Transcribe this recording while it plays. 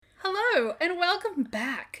Hello and welcome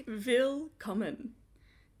back Willkommen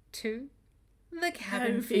to the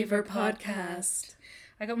Cabin Fever podcast.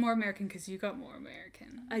 I got more American because you got more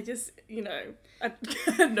American. I just, I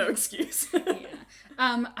had no excuse.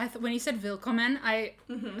 Yeah. When you said Willkommen, I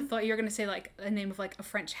thought you were going to say like a name of like a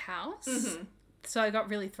French house. Mm-hmm. So I got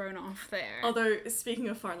really thrown off there. Although, speaking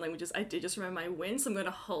of foreign languages, I did just remember my win, so I'm going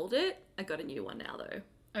to hold it. I got a new one now,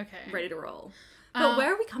 though. Okay. Ready to roll. But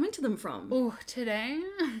where are we coming to them from? Oh, today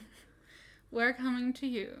we're coming to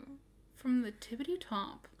you from the tippity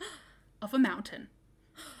top of a mountain.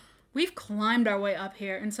 We've climbed our way up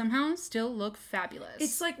here and somehow still look fabulous.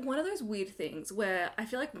 It's like one of those weird things where I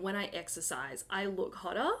feel like when I exercise, I look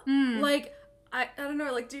hotter. Like, I don't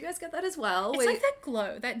know, like, do you guys get that as well? It's like that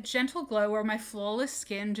glow, that gentle glow where my flawless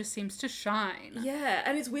skin just seems to shine. Yeah,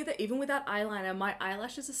 and it's weird that even without eyeliner, my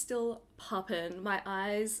eyelashes are still popping, my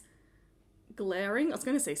eyes glaring. I was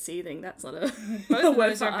going to say seething, that's not a Both of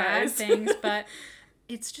word those for are bad eyes. things, but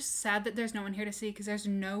it's just sad that there's no one here to see because there's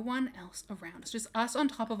no one else around. It's just us on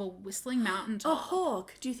top of a whistling mountain A top.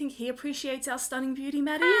 hawk. Do you think he appreciates our stunning beauty,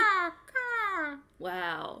 Maddie?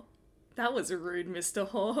 Wow. That was rude, Mr.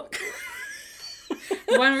 Hawk.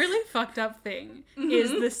 One really fucked up thing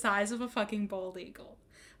is the size of a fucking bald eagle.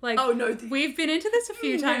 Like, Oh, no. We've been into this a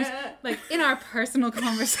few times, Yeah. like, in our personal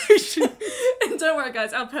conversation. And don't worry,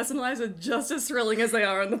 guys, our personal lives are just as thrilling as they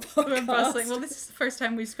are on the We're bustling. podcast. Well, this is the first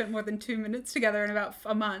time we've spent more than 2 minutes together in about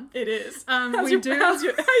a month. It is. How How you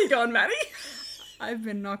going, Maddie? I've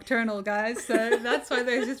been nocturnal, guys, so that's why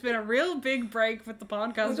there's just been a real big break with the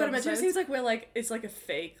podcast. Imagine, it episodes. seems like we're like, it's like a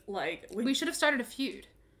fake, like... We should have started a feud.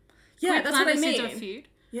 yeah, We that's plan what I this into mean. a feud.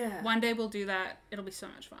 Yeah. One day we'll do that. It'll be so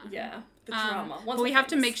much fun. Yeah. The drama. Once But we're we have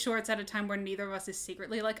to famous. make sure it's at a time where neither of us is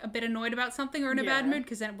secretly like a bit annoyed about something or in a bad Yeah. mood,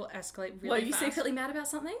 because then it will escalate really Were you fast. secretly mad about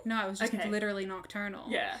something? No, I was just Okay. literally nocturnal.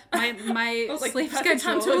 Yeah. My I was like, sleep the perfect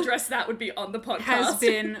time to schedule address that would be on the podcast. has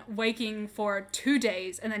been waking for 2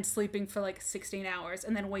 days and then sleeping for like 16 hours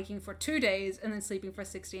and then waking for 2 days and then sleeping for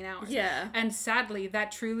 16 hours. Yeah. And sadly,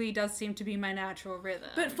 that truly does seem to be my natural rhythm.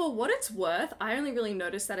 But for what it's worth, I only really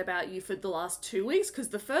noticed that about you for the last 2 weeks, because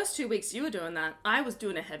the first 2 weeks you were doing that, I was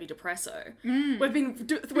doing a heavy depresso. We've been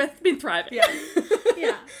thriving. Yeah.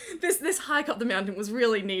 Yeah. This hike up the mountain was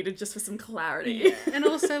really needed just for some clarity. And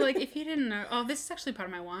also, like, if you didn't know, this is actually part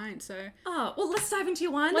of my wine, so... Oh, well, let's dive into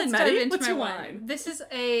your wine Let's then, Maddie. dive into What's my your wine. This is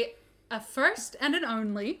a first and an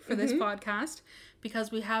only for this Mm-hmm. podcast,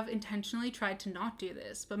 because we have intentionally tried to not do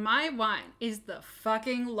this. But my wine is the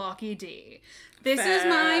fucking Locky D. This is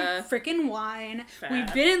my Fair. freaking wine. Fair.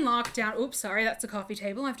 We've been in lockdown. Oops, sorry, that's a coffee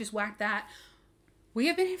table. I've just whacked that. We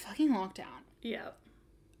have been in fucking lockdown. Yeah.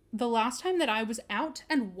 The last time that I was out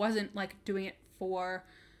and wasn't, like, doing it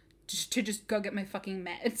to just go get my fucking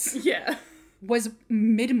meds Yeah. was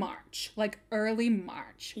mid-March, like early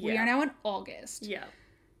March. We Yeah. are now in August. Yeah.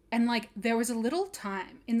 And, like, there was a little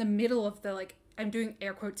time in the middle of the, like, I'm doing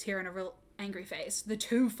air quotes here in a real angry face, the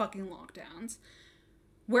 2 fucking lockdowns,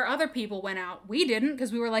 where other people went out. We didn't,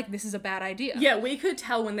 because we were like, this is a bad idea. Yeah, we could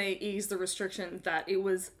tell when they eased the restriction that it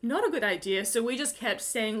was not a good idea, so we just kept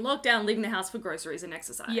staying locked down, leaving the house for groceries and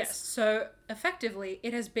exercise. Yes, so effectively,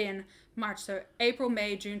 it has been March, so April,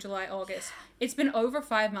 May, June, July, August. It's been over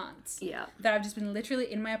 5 months Yeah. that I've just been literally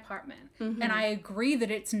in my apartment. And I agree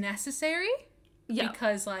that it's necessary, Yeah.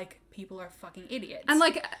 because, like, people are fucking idiots. And,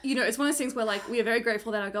 like, it's one of those things where, like, we are very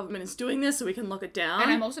grateful that our government is doing this so we can lock it down. And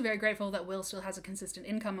I'm also very grateful that Will still has a consistent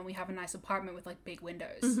income and we have a nice apartment with, like, big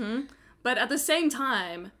windows. But at the same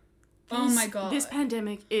time, Oh my God. this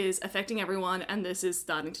pandemic is affecting everyone, and this is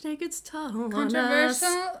starting to take its toll on us.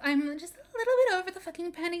 Controversial. I'm just a little bit over the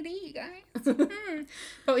fucking penny D, guys.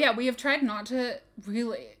 But yeah, we have tried not to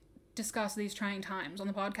really discuss these trying times on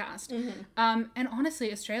the podcast. And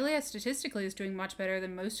honestly, Australia statistically is doing much better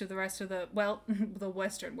than most of the rest of the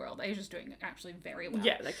Western world. Asia's doing actually very well.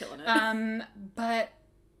 Yeah, they're killing it. But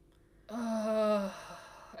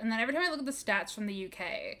and then every time I look at the stats from the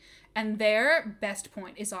UK, and their best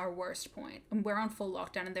point is our worst point, and we're on full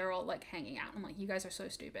lockdown, and they're all, like, hanging out. I'm like, you guys are so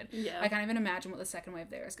stupid. Yeah. I can't even imagine what the second wave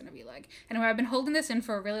there is going to be like. Anyway, I've been holding this in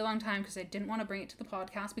for a really long time because I didn't want to bring it to the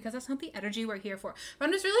podcast, because that's not the energy we're here for. But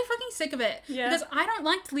I'm just really fucking sick of it. Yeah. Because I don't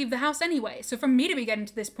like to leave the house anyway. So for me to be getting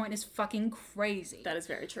to this point is fucking crazy. That is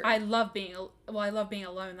very true. I love being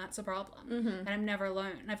alone. That's a problem. And I'm never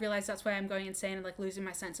alone. And I've realized that's why I'm going insane and, like, losing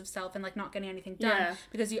my sense of self and, like, not getting anything done. Yeah.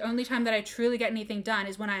 Because the only time that I truly get anything done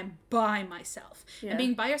is when I'm by myself. Yeah. And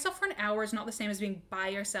being by yourself for an hour is not the same as being by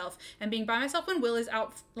yourself. And being by myself when Will is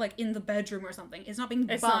out, like, in the bedroom or something is not being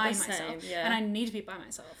It's by not the myself. same, yeah. And I need to be by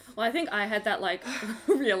myself. Well, I think I had that, like,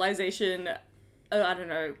 realization, I don't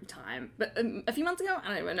know, time, but a few months ago? I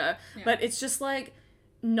don't even know. Yeah. But it's just, like,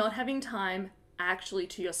 not having time actually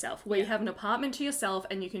to yourself, where you have an apartment to yourself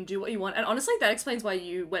and you can do what you want. And honestly, that explains why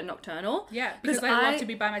you went nocturnal. Yeah, because I love to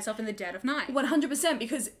be by myself in the dead of night. 100%,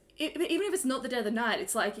 because even if it's not the dead of the night,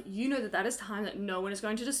 it's like, you know that is time that no one is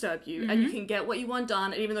going to disturb you, and you can get what you want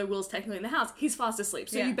done. And even though Will's technically in the house, he's fast asleep,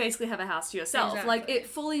 so you basically have a house to yourself. Exactly. Like, it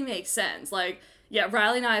fully makes sense. Like, yeah,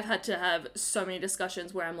 Riley and I have had to have so many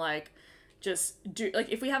discussions where I'm like, just do, like,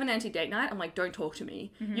 if we have an anti-date night, I'm like, don't talk to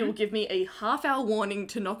me. You will give me a half-hour warning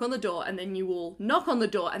to knock on the door, and then you will knock on the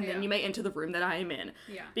door, and then you may enter the room that I am in.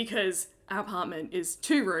 Yeah. Because our apartment is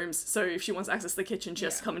 2 rooms, so if she wants access to the kitchen, she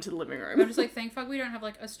has to come into the living room. I'm just like, thank fuck we don't have,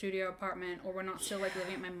 like, a studio apartment, or we're not still, like,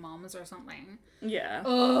 living at my mom's or something. Yeah.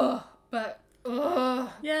 Ugh. But, ugh.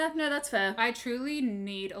 Yeah, no, that's fair. I truly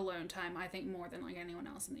need alone time, I think, more than, like, anyone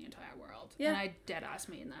else in the entire world. Yeah. And I dead-ass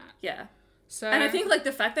mean that. Yeah. So, And I think, like,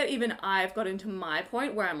 the fact that even I've got into my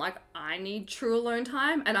point where I'm like, I need true alone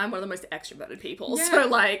time, and I'm one of the most extroverted people. yeah. So,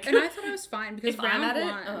 like... And I thought I was fine, because if I'm round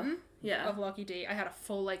at one yeah. of Lucky D, I had a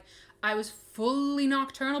full, like... I was fully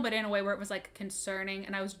nocturnal, but in a way where it was, like, concerning,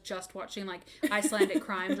 and I was just watching, like, Icelandic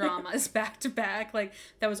crime dramas back to back. Like,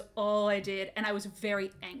 that was all I did, and I was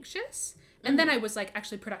very anxious. And then I was, like,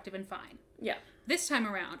 actually productive and fine. Yeah. This time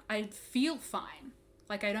around, I feel fine.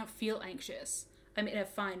 Like, I don't feel anxious. I'm in a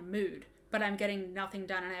fine mood, but I'm getting nothing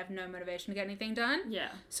done, and I have no motivation to get anything done. Yeah.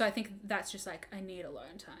 So I think that's just, like, I need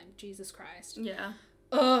alone time. Jesus Christ. Yeah.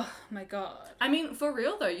 Oh, my God. I mean, for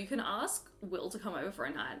real, though, you can ask Will to come over for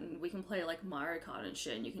a night, and we can play, like, Mario Kart and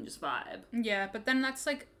shit, and you can just vibe. Yeah, but then that's,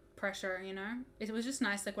 like, pressure, you know? It was just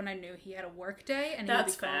nice, like, when I knew he had a work day, and he would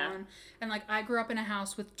be gone. And, like, I grew up in a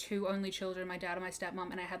house with 2 only children, my dad and my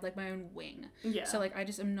stepmom, and I had, like, my own wing. Yeah. So, like, I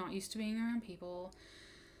just am not used to being around people.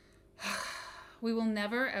 We will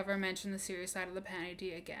never, ever mention the serious side of the Panny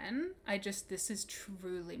D again. This is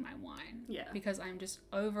truly my wine. Yeah. Because I'm just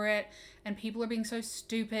over it, and people are being so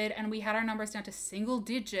stupid, and we had our numbers down to single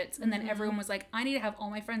digits, and then everyone was like, I need to have all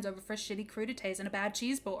my friends over for shitty crudités and a bad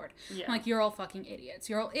cheese board. Yeah. I'm like, you're all fucking idiots.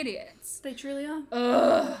 You're all idiots. They truly are.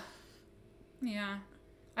 Ugh. Yeah.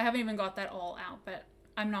 I haven't even got that all out, but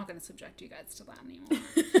I'm not going to subject you guys to that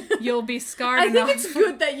anymore. You'll be scarred I enough. think it's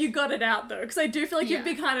good that you got it out, though, because I do feel like you've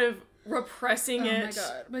Yeah. been kind of repressing it. Oh my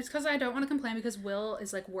God. But it's because I don't want to complain, because Will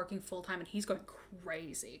is, like, working full-time and he's going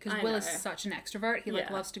crazy. Because Will is such an extrovert. He, like,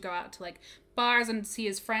 loves to go out to, like, bars and see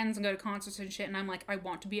his friends and go to concerts and shit. And I'm like, I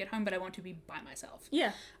want to be at home, but I want to be by myself.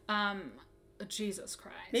 Yeah. Jesus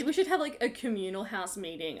Christ. Maybe we should have, like, a communal house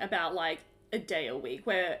meeting about, like, a day a week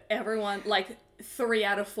where everyone, like, 3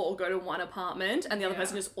 out of 4 go to one apartment and the other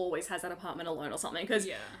person just always has that apartment alone or something. Because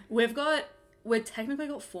we've technically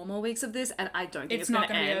got 4 more weeks of this, and I don't think it's going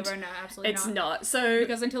to end. It's not going to be over. No, absolutely it's not. not. So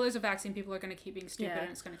because until there's a vaccine, people are going to keep being stupid,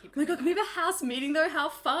 and it's going to keep oh my going. God, can we have a house meeting, though? How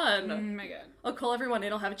fun. Oh my God. I'll call everyone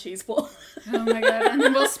in, I'll have a cheese ball. Oh my God. And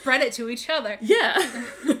then we'll spread it to each other. Yeah.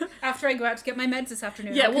 After I go out to get my meds this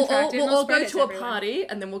afternoon. Yeah, we'll all go to a everyone. party,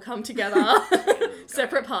 and then we'll come together.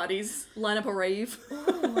 Separate parties. Line up a rave.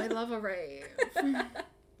 Oh, I love a rave.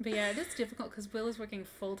 But yeah, it's difficult because Will is working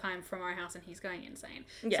full-time from our house and he's going insane.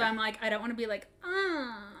 Yeah. So I'm like, I don't want to be like,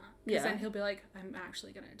 because Yeah. then he'll be like, I'm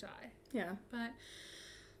actually going to die. Yeah. But,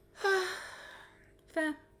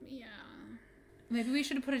 Fair. yeah. Maybe we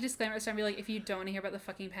should have put a disclaimer at the time, be like, if you don't want to hear about the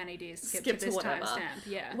fucking Panny D's, skip to this whatever. timestamp.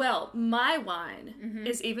 Yeah. Well, my wine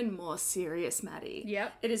is even more serious, Maddie.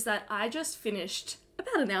 Yep. It is that I just finished,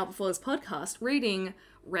 about an hour before this podcast, reading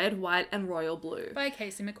Red, White, and Royal Blue. By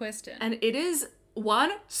Casey McQuiston. And it is,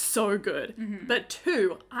 1, so good. But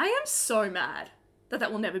 2, I am so mad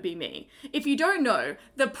that will never be me. If you don't know,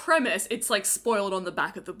 the premise, it's like spoiled on the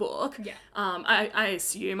back of the book. Yeah. I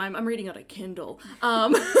assume, I'm reading it on a Kindle.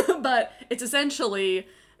 But it's essentially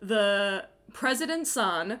the president's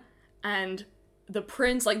son and the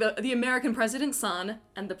prince, like the American president's son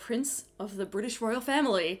and the prince of the British royal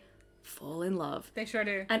family fall in love. They sure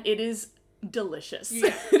do. And it is delicious.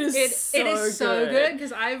 Yeah. It is so good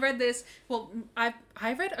because I read this. Well, I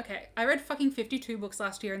read fucking 52 books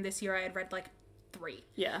last year, and this year I had read like 3.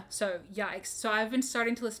 Yeah. So yikes. So I've been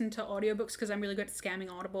starting to listen to audiobooks because I'm really good at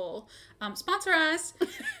scamming Audible. Sponsor us.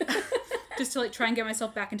 Just to like try and get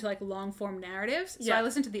myself back into like long form narratives. So I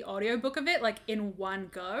listened to the audiobook of it like in one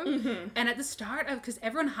go. Mm-hmm. And at the start of, because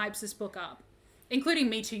everyone hypes this book up, including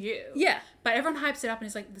me to you. Yeah. But everyone hypes it up and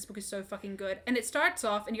is like, this book is so fucking good. And it starts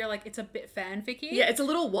off and you're like, it's a bit fanficky. Yeah, it's a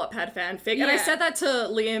little Wattpad fanfic. And I said that to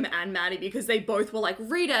Liam and Maddie because they both were like,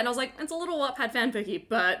 read it. And I was like, it's a little Wattpad fanficky,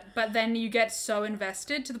 but... But then you get so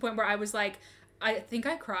invested to the point where I was like, I think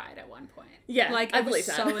I cried at one point. Yeah, like, I was believe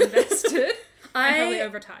that. so invested. I'm probably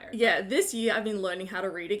overtired. Yeah, this year I've been learning how to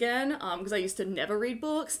read again because I used to never read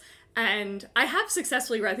books. And I have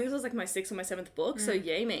successfully read, I think this was like my 6th or my 7th book, so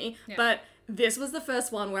yay me. Yeah. But this was the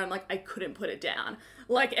first one where I'm like, I couldn't put it down.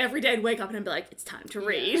 Like, every day I'd wake up and I'd be like, it's time to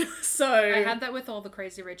read. So... I had that with all the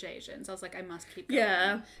Crazy Rich Asians. I was like, I must keep going.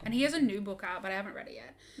 Yeah. And he has a new book out, but I haven't read it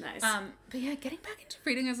yet. Nice. But yeah, getting back into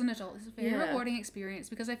reading as an adult is a very rewarding experience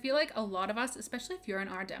because I feel like a lot of us, especially if you're in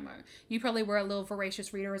our demo, you probably were a little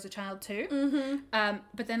voracious reader as a child too. Mm-hmm.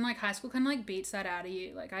 But then like high school kind of like beats that out of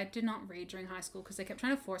you. Like I did not read during high school because they kept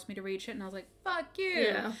trying to force me to read shit and I was like, fuck you.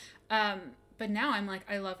 Yeah. But now I'm like,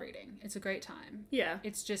 I love reading. It's a great time. Yeah.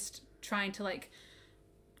 It's just trying to like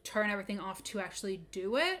turn everything off to actually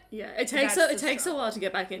do it. Yeah. It takes a while to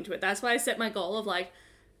get back into it. That's why I set my goal of like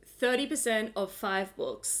 30% of 5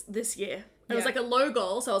 books this year. It was like a low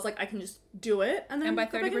goal, so I was like, I can just do it. And by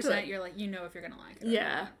 30%, you're like, you know if you're going to like it.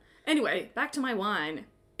 Yeah. Anyway, back to my wine.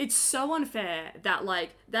 It's so unfair that,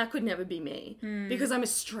 like, that could never be me. Because I'm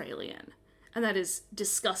Australian. And that is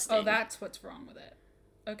disgusting. Oh, that's what's wrong with it.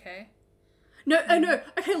 Okay. No.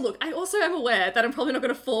 Okay, look, I also am aware that I'm probably not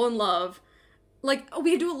going to fall in love. Like,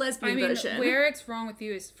 we do a lesbian version. Where it's wrong with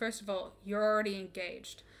you is, first of all, you're already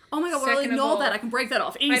engaged. Oh my god, well, ignore that. I can break that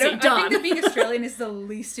off. Easy, I think done. that being Australian is the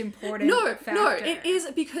least important factor. No, it is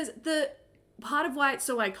because the part of why it's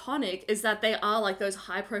so iconic is that they are like those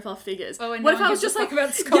high-profile figures. Oh, and what no if I was just like,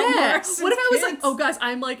 about Scott Morrison's what if I was kids? like, oh guys,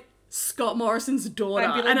 I'm like Scott Morrison's daughter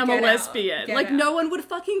I'd be like, and I'm a get out, lesbian. get Like out. no one would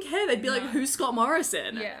fucking care. They'd be like, who's Scott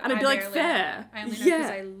Morrison? Yeah, and I'd be like, fair. I only know because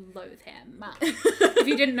I loathe him. If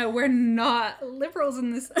you didn't know, we're not liberals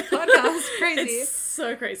in this podcast. Crazy. It's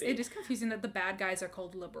so crazy. It is confusing that the bad guys are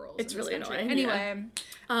called liberals. It's really annoying. Anyway.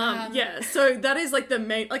 Yeah, so that is like the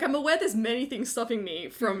main, like I'm aware there's many things stopping me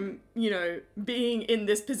from, being in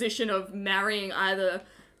this position of marrying either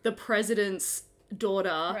the president's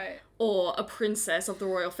daughter or a princess of the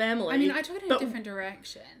royal family. I mean, I took it in a different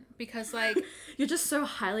direction because like... You're just so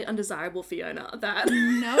highly undesirable, Fiona, that...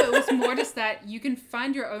 No, it was more just that you can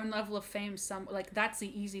find your own level of fame like that's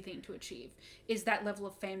the easy thing to achieve, is that level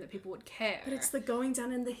of fame that people would care. But it's the going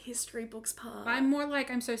down in the history books part. I'm more like,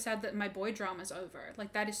 I'm so sad that my boy drama's over.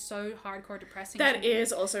 Like, that is so hardcore depressing. That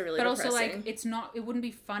is also really depressing. But also, like, it wouldn't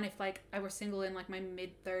be fun if, like, I were single in, like, my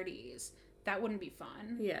mid-30s. That wouldn't be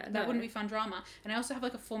fun. Yeah, That wouldn't be fun drama. And I also have,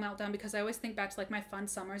 like, a full meltdown because I always think back to, like, my fun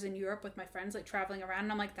summers in Europe with my friends, like, traveling around,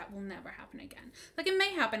 and I'm like, that will never happen again. Like, it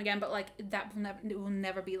may happen again, but, like, it will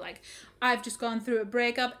never be, like, I've just gone through a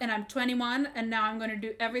breakup, and I'm 21, and now I'm going to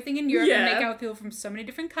do everything in Europe and make out with people from so many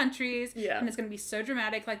different countries, and it's going to be so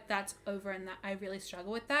dramatic. Like, that's over, and that I really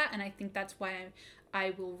struggle with that, and I think that's why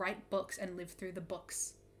I will write books and live through the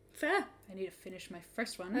books. Fair. I need to finish my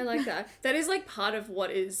first one. I like that. That is, like, part of what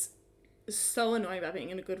is so annoying about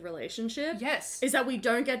being in a good relationship. Yes. Is that we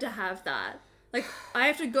don't get to have that. Like, I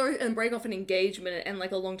have to go and break off an engagement and,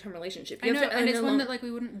 like, a long-term relationship. I know, and it's one that, like,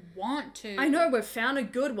 we wouldn't want to. I know, we've found a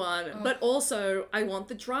good one, but also I want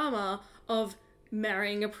the drama of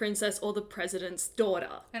marrying a princess or the president's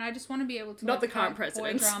daughter. And I just want to be able to, not like, the current have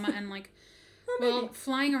president. boy drama and, like, well,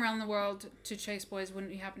 flying around the world to chase boys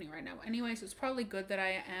wouldn't be happening right now. Anyways, it's probably good that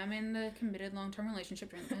I am in the committed long-term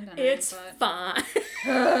relationship during the pandemic. It's but...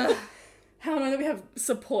 fine. How annoying that we have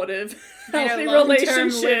supportive, healthy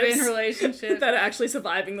relationships that are actually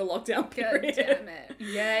surviving the lockdown period. God damn it.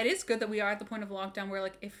 Yeah, it is good that we are at the point of lockdown where,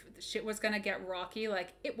 like, if the shit was gonna get rocky,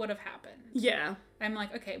 like, it would have happened. Yeah. I'm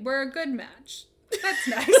like, okay, we're a good match. That's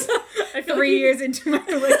nice. I feel 3 years into my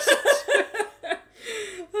relationship.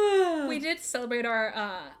 We did celebrate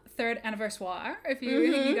our 3rd anniversaire, if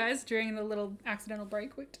you guys, during the little accidental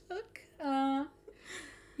break we took.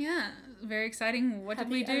 Yeah, very exciting. What did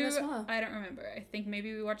we do? I don't remember. I think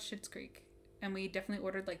maybe we watched Schitt's Creek. And we definitely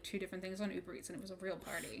ordered, like, 2 different things on Uber Eats, and it was a real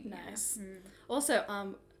party. Nice. Yeah.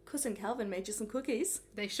 Also, Kuss and Calvin made you some cookies.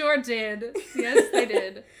 They sure did. Yes, they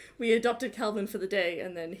did. We adopted Calvin for the day,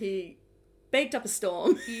 and then he baked up a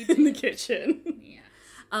storm in the kitchen. Yeah.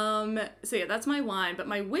 So yeah, that's my wine, but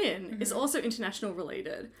my win is also international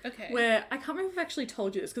related. Okay. Where I can't remember if I've actually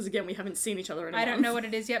told you this, because again, we haven't seen each other in a month. I don't know what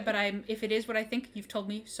it is yet, but if it is what I think, you've told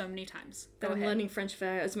me so many times. Go ahead. I'm learning French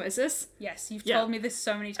via osmosis. Yes, you've told me this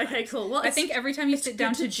so many times. Okay, cool. Well, I think every time you sit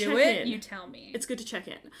down to do it, you tell me. It's good to check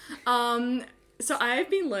in. So I've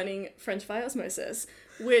been learning French via osmosis,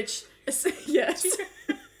 which, yes.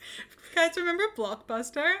 Guys, remember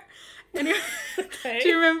Blockbuster? Anyway, okay. Do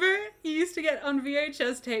you remember? You used to get on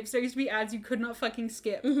VHS tapes, there used to be ads you could not fucking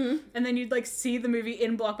skip. Mm-hmm. And then you'd, like, see the movie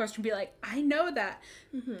in Blockbuster and be like, I know that.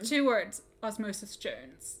 Mm-hmm. 2 words. Osmosis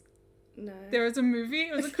Jones. No. There was a movie,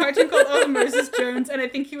 it was a cartoon called Osmosis Jones, and I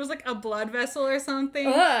think he was like a blood vessel or something.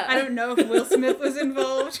 Ugh. I don't know if Will Smith was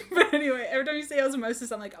involved, but anyway, every time you say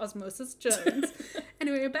osmosis, I'm like, Osmosis Jones.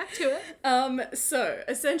 Anyway, back to it. So,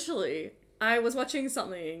 essentially, I was watching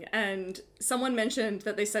something and someone mentioned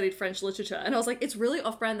that they studied French literature, and I was like, it's really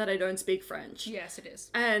off-brand that I don't speak French. Yes, it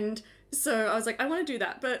is. And so I was like, I want to do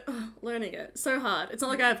that, but learning it, so hard. It's not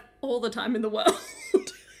like I have all the time in the world.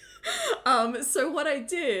 So what I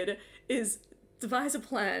did is devise a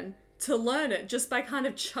plan to learn it just by kind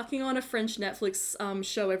of chucking on a French Netflix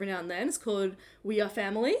show every now and then. It's called We Are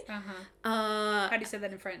Family. How do you say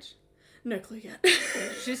that in French? No clue yet.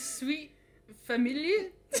 Je suis familier.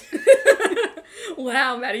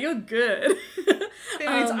 Wow, Maddie, you're good. That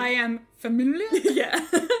means I am familiar. Yeah.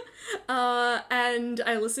 And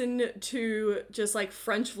I listen to just like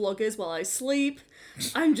French vloggers while I sleep.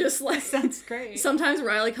 I'm just like... Sounds great. Sometimes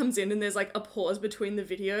Riley comes in and there's like a pause between the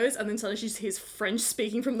videos and then suddenly she just hears French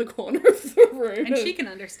speaking from the corner of the room. And she can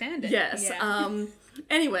understand it. Yes. Yeah.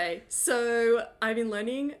 Anyway, so I've been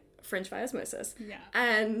learning French by osmosis. Yeah.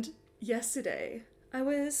 And yesterday I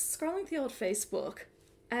was scrolling through the old Facebook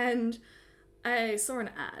and I saw an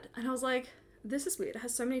ad and I was like, this is weird. It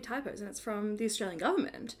has so many typos and it's from the Australian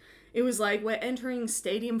government. It was like, we're entering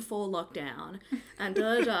Stadium 4 lockdown and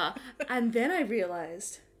da-da-da. And then I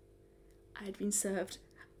realised I'd been served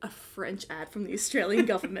a French ad from the Australian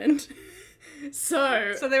government.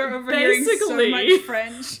 So they were overhearing so much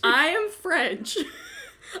French. I am French.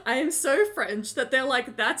 I am so French that they're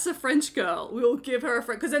like, that's a French girl. We'll give her a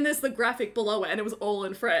French... Because then there's the graphic below it and it was all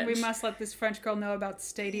in French. We must let this French girl know about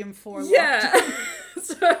Stadium 4 Yeah. lockdown.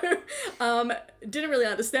 So, didn't really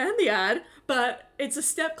understand the ad, but it's a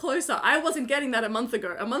step closer. I wasn't getting that a month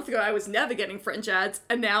ago. A month ago, I was never getting French ads,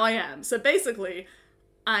 and now I am. So basically,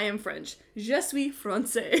 I am French. Je suis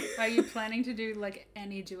français. Are you planning to do like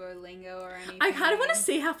any Duolingo or anything? I kind of want to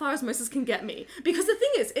see how far osmosis can get me. Because the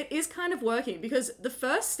thing is, it is kind of working. Because the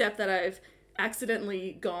first step that I've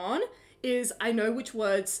accidentally gone is I know which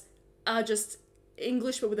words are just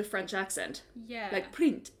English but with a French accent. Yeah. Like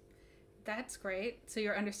print. That's great. So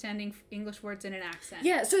you're understanding English words in an accent.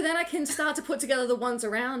 Yeah, so then I can start to put together the ones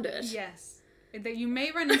around it. Yes. That you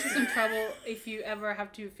may run into some trouble if you ever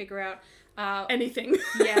have to figure out anything.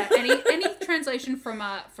 Yeah, any translation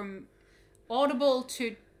from audible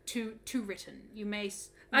to written. You may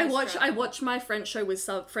I struggle. watch my French show with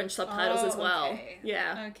French subtitles as well. Okay.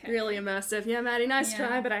 Yeah. Okay. Really immersive. Yeah, Maddie, nice Yeah.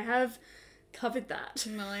 try, but I have covered that.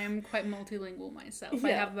 Well, I am quite multilingual myself. Yeah.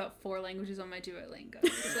 I have about 4 languages on my Duolingo,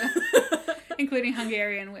 so, including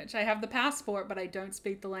Hungarian, which I have the passport, but I don't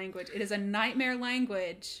speak the language. It is a nightmare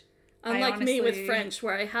language. Unlike me with French,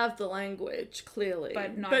 where I have the language, clearly.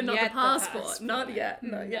 But not the yet passport. the Not yet.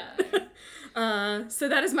 passport. Not yet. So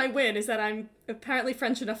that is my win, is that I'm apparently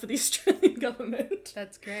French enough for the Australian government.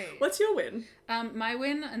 That's great. What's your win? My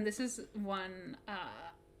win, and this is one,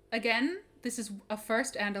 again, this is a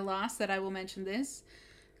first and a last that I will mention this.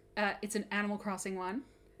 It's an Animal Crossing one.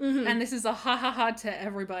 Mm-hmm. And this is a ha-ha-ha to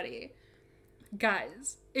everybody.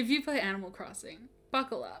 Guys, if you play Animal Crossing,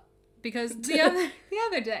 buckle up. Because the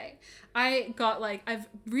other day, I've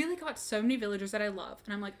really got so many villagers that I love,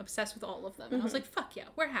 and I'm like obsessed with all of them. And I was like, fuck yeah,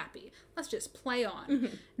 we're happy. Let's just play on.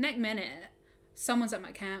 Mm-hmm. Next minute, someone's at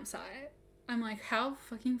my campsite. I'm like, how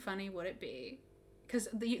fucking funny would it be? Because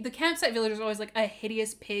the campsite villager is always like a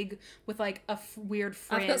hideous pig with like a weird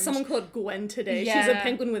fringe. I've got someone called Gwen today. Yeah. She's a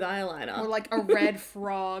penguin with eyeliner. Or like a red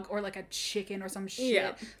frog or like a chicken or some shit.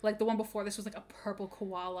 Yeah. Like the one before this was like a purple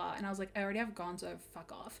koala. And I was like, I already have Gonzo,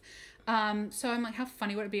 fuck off. So I'm like, how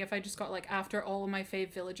funny would it be if I just got like, after all of my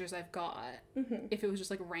fave villagers I've got, if it was just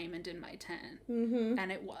like Raymond in my tent. Mm-hmm.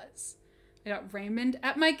 And it was. I got Raymond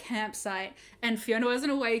at my campsite, and Fiona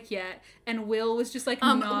wasn't awake yet, and Will was just like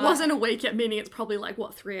not... wasn't awake yet, meaning it's probably like,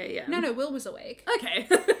 what, 3 a.m.? No, Will was awake. Okay.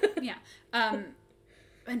 Yeah.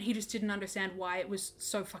 And he just didn't understand why it was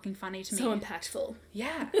so fucking funny to me. So impactful.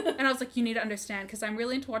 Yeah. And I was like, you need to understand, because I'm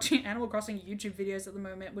really into watching Animal Crossing YouTube videos at the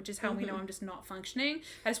moment, which is how we know I'm just not functioning.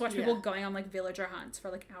 I just watch people going on like villager hunts for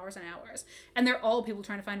like hours and hours, and they're all people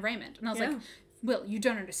trying to find Raymond. And I was like, Will, you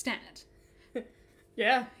don't understand.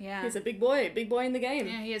 Yeah. Yeah. He's a big boy in the game.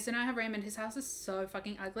 Yeah, he is. And I have Raymond. His house is so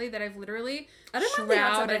fucking ugly that I've literally I don't mind the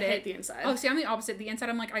outside, but I hate the inside. Oh, see, I'm the opposite. The inside,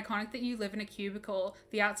 I'm like, iconic that you live in a cubicle.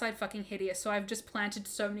 The outside, fucking hideous. So I've just planted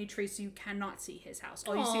so many trees so you cannot see his house.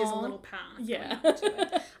 All you see is a little path. Yeah.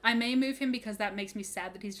 I may move him because that makes me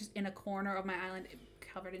sad that he's just in a corner of my island.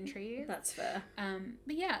 covered in trees. That's fair.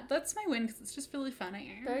 But yeah, that's my win because it's just really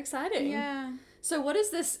funny. Very exciting. Yeah. So what is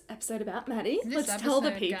this episode about, Maddie? This Let's tell the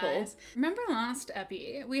episode, people. guys, remember last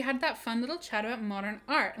epi, we had that fun little chat about modern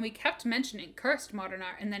art, and we kept mentioning cursed modern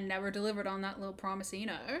art, and then never delivered on that little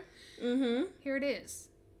promisino. Mm-hmm. Here it is.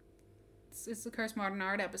 It's the cursed modern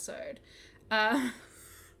art episode.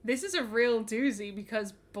 This is a real doozy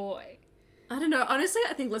because, boy. I don't know. Honestly,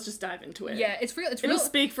 I think let's just dive into it. Yeah, it's real. It'll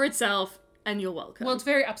speak for itself, and you're welcome. Well, it's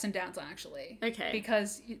very ups and downs, actually. Okay.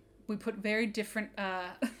 Because we put very different...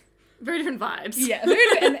 very different vibes. Yeah, very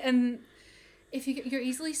different. And if you're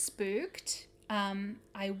easily spooked,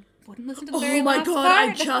 I wouldn't listen to the very last God, part.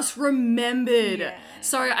 I just remembered. Yeah.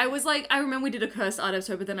 Sorry, I remember we did a cursed art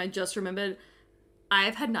episode, but then I just remembered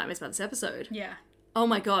I've had nightmares about this episode. Yeah. Oh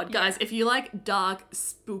my god, guys, if you like dark,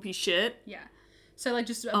 spoopy shit. Yeah. So, like,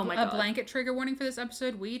 just a God. blanket trigger warning for this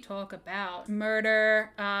episode, we talk about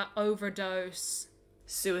murder, overdose,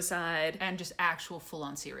 Suicide. and just actual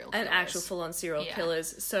full-on serial killers. And actual full-on serial Yeah.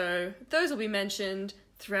 killers. So those will be mentioned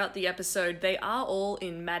throughout the episode. They are all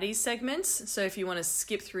in Maddie's segments, so if you want to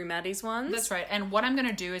skip through Maddie's ones. That's right. And what I'm going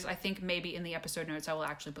to do is I think maybe in the episode notes I will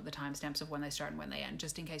actually put the timestamps of when they start and when they end,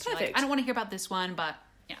 just in case you're like, Perfect. I don't want to hear about this one, but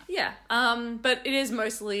yeah. Yeah, but it is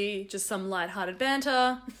mostly just some lighthearted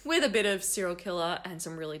banter with a bit of serial killer and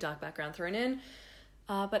some really dark background thrown in.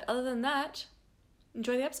 But other than that,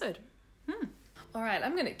 enjoy the episode. All right,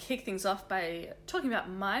 I'm going to kick things off by talking about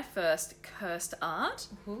my first cursed art.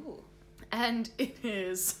 Ooh. And it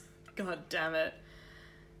is, god damn it,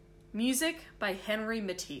 music by Henry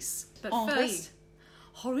Matisse. But first,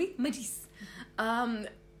 Henry Matisse. I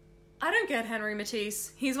don't get Henry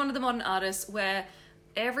Matisse. He's one of the modern artists where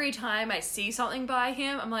every time I see something by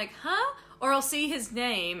him, I'm like, huh? Or I'll see his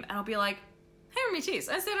name and I'll be like, Henry Matisse,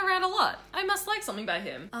 I see it around a lot. I must like something by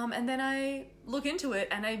him. And then I look into it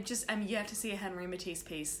and I just am yet to see a Henry Matisse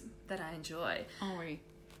piece that I enjoy.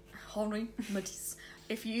 Henry Matisse.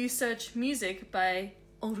 If you search music by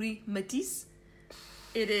Henri Matisse,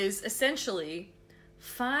 it is essentially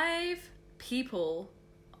 5 people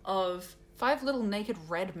of... 5 little naked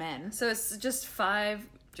red men. So it's just 5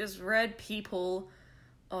 just red people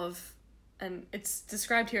of... And it's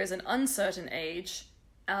described here as an uncertain age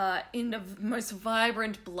in the most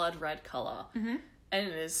vibrant blood red colour. Mm-hmm. And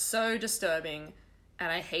it is so disturbing.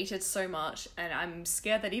 And I hate it so much. And I'm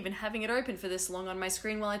scared that even having it open for this long on my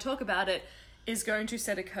screen while I talk about it is going to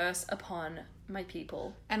set a curse upon my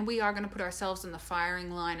people. And we are going to put ourselves in the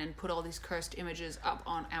firing line and put all these cursed images up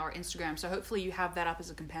on our Instagram. So hopefully you have that up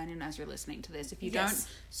as a companion as you're listening to this. If you don't,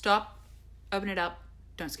 stop, open it up,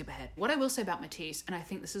 don't skip ahead. What I will say about Matisse, and I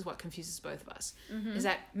think this is what confuses both of us, is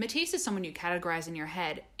that Matisse is someone you categorize in your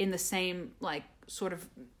head in the same, like, sort of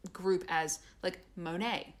group as, like,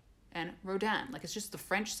 Monet and Rodin. Like, it's just the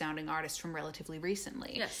French-sounding artist from relatively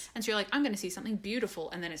recently. Yes. And so you're like, I'm going to see something beautiful,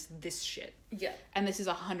 and then it's this shit. Yeah. And this is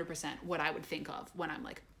 100% what I would think of when I'm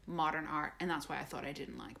like, modern art, and that's why I thought I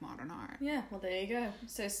didn't like modern art. Yeah, well, there you go.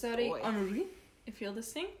 So sorry, Boy. Henri, if you're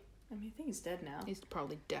listening. I mean, I think he's dead now. He's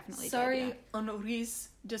probably definitely sorry, dead, Henri's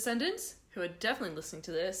descendants, who are definitely listening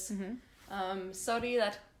to this. Mm-hmm. Sorry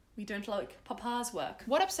that we don't like Papa's work.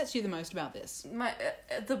 What upsets you the most about this?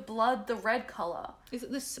 The blood, the red colour. Is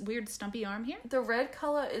it this weird stumpy arm here? The red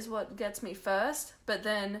colour is what gets me first, but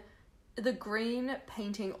then the green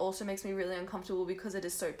painting also makes me really uncomfortable because it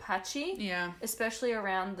is so patchy. Yeah. Especially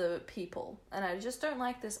around the people. And I just don't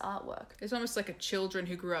like this artwork. It's almost like a children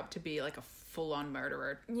who grew up to be like a full-on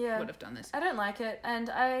murderer would have done this. I don't like it, and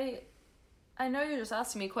I know you're just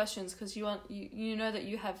asking me questions because you know that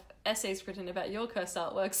you have essays written about your cursed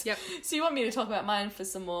artworks. Yep. So you want me to talk about mine for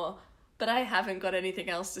some more, but I haven't got anything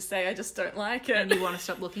else to say. I just don't like it. And you want to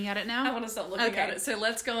stop looking at it now? I want to stop looking at it. So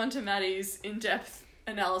let's go on to Maddie's in-depth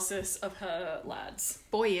analysis of her lads.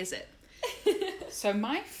 Boy, is it. So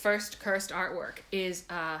my first cursed artwork is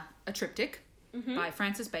a triptych by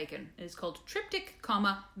Francis Bacon. It is called Triptych,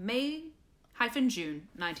 May-June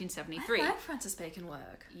 1973. I like Francis Bacon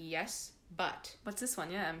work. Yes, but What's this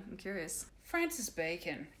one? Yeah, I'm curious. Francis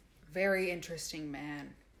Bacon, very interesting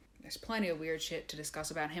man. There's plenty of weird shit to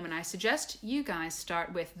discuss about him, and I suggest you guys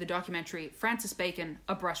start with the documentary Francis Bacon,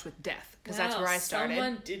 A Brush with Death, because that's where I started.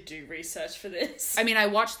 Someone did do research for this. I mean, I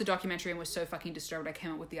watched the documentary and was so fucking disturbed I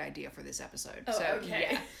came up with the idea for this episode. Oh, so,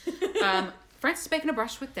 okay. Yeah. Francis Bacon, A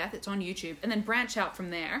Brush with Death, it's on YouTube, and then branch out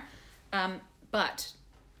from there. But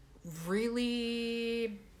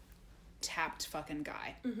really tapped fucking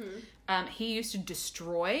guy. Mm-hmm. He used to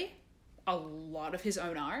destroy a lot of his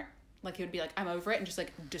own art Like, he would be like, I'm over it, and just,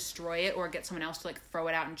 like, destroy it or get someone else to, like, throw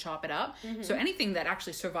it out and chop it up. So anything that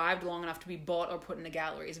actually survived long enough to be bought or put in a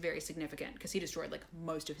gallery is very significant, because he destroyed, like,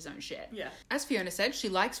 most of his own shit. Yeah. As Fiona said, she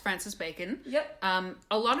likes Francis Bacon. Yep.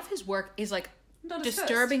 A lot of his work is, like, Not his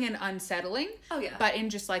disturbing and unsettling. Oh, yeah. But in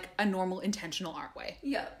just, like, a normal, intentional art way.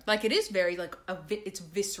 Yeah. Like, it is very, like, it's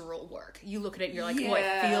visceral work. You look at it and you're like, oh,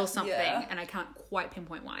 I feel something, and I can't quite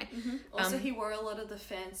pinpoint why. Also, he wore a lot of the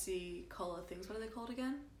fancy collar things. What are they called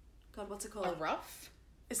again? God, what's it called? A ruff?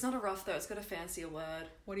 It's not a ruff, though. It's got a fancier word.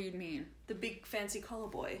 What do you mean? The big fancy collar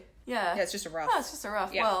boy. Yeah. Yeah, it's just a ruff. Oh, it's just a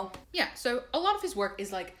ruff. Yeah. Well. Yeah, so a lot of his work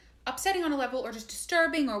is, like, upsetting on a level or just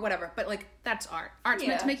disturbing or whatever. But, like, that's art. Art's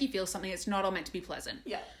meant to make you feel something. It's not all meant to be pleasant.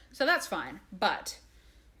 Yeah. So that's fine. But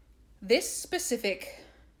this specific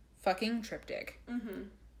fucking triptych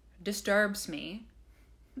disturbs me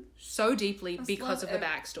so deeply because of the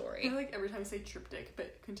backstory. I feel like every time you say triptych,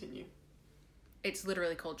 but continue. It's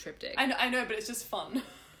literally called triptych. I know, but it's just fun.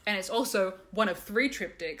 And it's also one of 3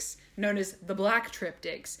 triptychs known as the Black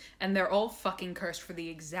Triptychs, and they're all fucking cursed for the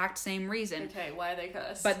exact same reason. Okay, why are they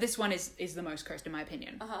cursed? But this one is the most cursed in my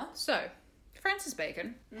opinion. So, Francis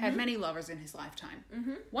Bacon had many lovers in his lifetime,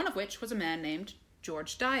 one of which was a man named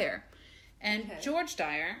George Dyer. And George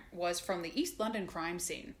Dyer was from the East London crime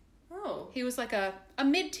scene. Oh. He was like a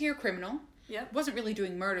mid-tier criminal. Yep. Wasn't really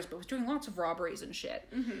doing murders, but was doing lots of robberies and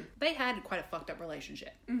shit. They had quite a fucked up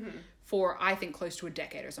relationship for, I think, close to a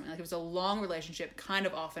decade or something. Like, it was a long relationship, kind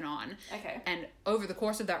of off and on. Okay. And over the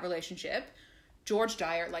course of that relationship, George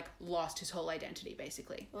Dyer, like, lost his whole identity,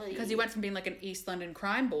 basically. Because he went from being, like, an East London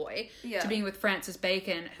crime boy to being with Francis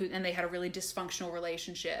Bacon, and they had a really dysfunctional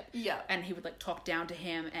relationship. Yeah. And he would, like, talk down to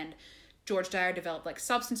him, and George Dyer developed, like,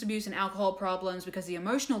 substance abuse and alcohol problems because the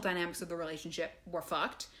emotional dynamics of the relationship were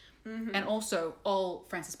fucked. And also, all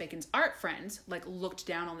Francis Bacon's art friends, like, looked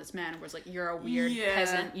down on this man and was like, you're a weird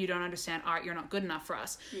peasant, you don't understand art, you're not good enough for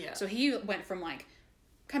us. Yeah. So he went from, like,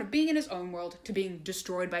 kind of being in his own world to being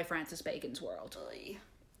destroyed by Francis Bacon's world.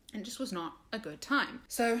 And it just was not a good time.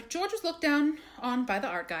 So George was looked down on by the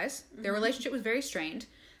art guys. Their relationship was very strained.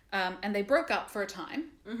 And they broke up for a time.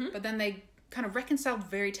 But then they kind of reconciled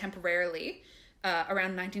very temporarily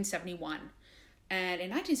around 1971. And in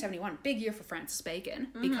 1971, big year for Francis Bacon,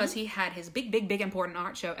 because he had his big important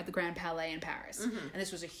art show at the Grand Palais in Paris. And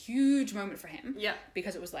this was a huge moment for him. Yeah.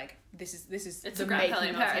 Because it was like, this is it's the Grand Palais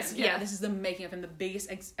making in of Paris, him. yeah. Yeah, this is the making of him, the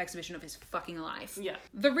biggest exhibition of his fucking life. Yeah.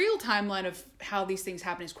 The real timeline of how these things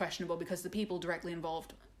happen is questionable because the people directly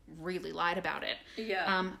involved really lied about it.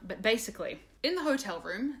 Yeah. But basically, in the hotel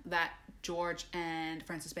room that George and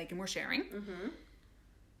Francis Bacon were sharing,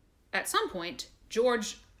 at some point,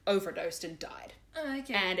 George overdosed and died.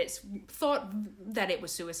 Okay. And it's thought that it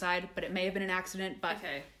was suicide, but it may have been an accident, but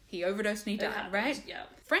he overdosed and he died, right? Yeah.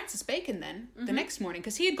 Francis Bacon then, the next morning,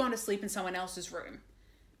 because he had gone to sleep in someone else's room,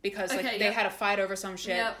 because like they yeah. had a fight over some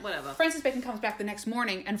shit. Yeah, whatever. Francis Bacon comes back the next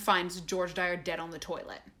morning and finds George Dyer dead on the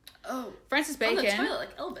toilet. Oh. Francis Bacon. On the toilet,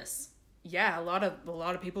 like Elvis. Yeah, a lot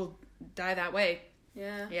of people die that way.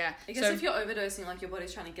 Yeah. Yeah. I guess if you're overdosing, like, your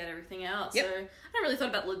body's trying to get everything out. Yep. So I hadn't really thought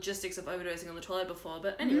about logistics of overdosing on the toilet before,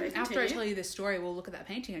 but anyway, after I tell you this story, we'll look at that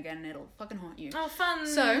painting again and it'll fucking haunt you. Oh, fun.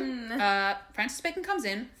 So, Francis Bacon comes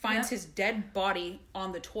in, finds his dead body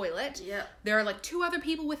on the toilet. Yeah. There are like 2 other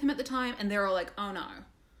people with him at the time, and they're all like, oh no,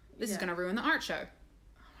 this is gonna ruin the art show.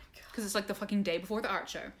 Because it's like the fucking day before the art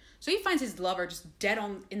show. So he finds his lover just dead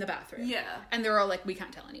in the bathroom. Yeah. And they're all like, we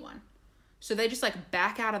can't tell anyone. So they just like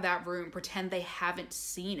back out of that room, pretend they haven't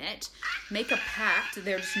seen it, make a pact,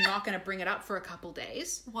 they're just not going to bring it up for a couple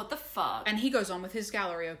days. What the fuck? And he goes on with his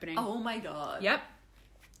gallery opening. Oh my god. Yep.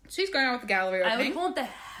 So he's going on with the gallery opening. I would want the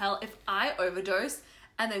hell if I overdosed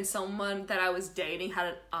and then someone that I was dating had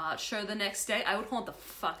an art show the next day. I would haunt the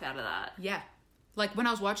fuck out of that. Yeah. Like when I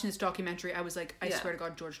was watching this documentary, I was like, I swear to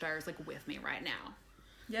God, George Dyer is like with me right now.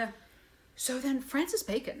 Yeah. So then Francis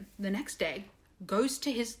Bacon, the next day, goes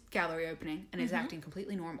to his gallery opening and is acting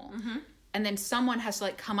completely normal. And then someone has to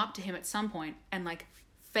like come up to him at some point and like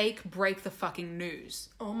fake break the fucking news.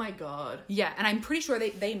 Oh my god. Yeah, and I'm pretty sure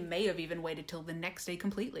they may have even waited till the next day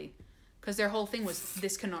completely. Because their whole thing was,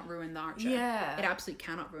 this cannot ruin the art show. Yeah. It absolutely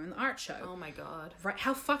cannot ruin the art show. Oh my god. Right,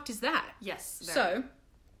 how fucked is that? Yes. Very. So,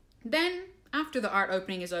 then, after the art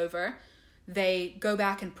opening is over, they go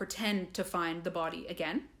back and pretend to find the body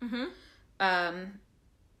again.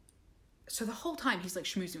 So the whole time he's like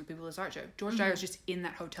schmoozing with people at his art show. George Dyer's just in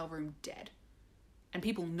that hotel room dead. And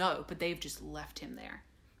people know, but they've just left him there.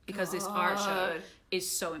 Because this art show is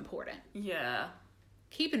so important. Yeah.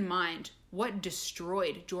 Keep in mind, what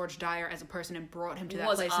destroyed George Dyer as a person and brought him to that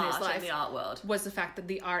place in his life in the art world was the fact that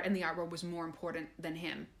the art and the art world was more important than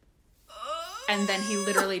him. And then he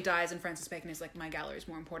literally dies, and Francis Bacon is like, my gallery is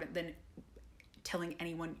more important than telling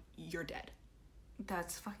anyone you're dead.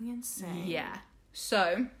 That's fucking insane. Yeah.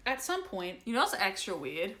 So, at some point... You know what's extra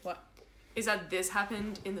weird? What? Is that this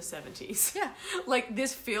happened in the 70s. Yeah. Like,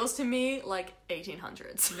 this feels to me like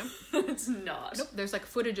 1800s. Nope. It's not. Nope. There's, like,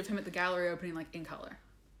 footage of him at the gallery opening, like, in color.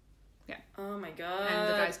 Yeah. Oh my god.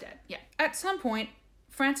 And the guy's dead. Yeah. At some point,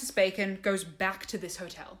 Francis Bacon goes back to this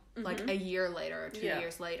hotel, like, a year later or 2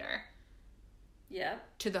 years later. Yeah.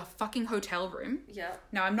 To the fucking hotel room. Yeah.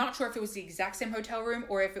 Now, I'm not sure if it was the exact same hotel room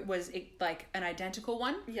or if it was, like, an identical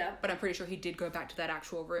one. Yeah. But I'm pretty sure he did go back to that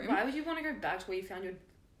actual room. Why would you want to go back to where you found your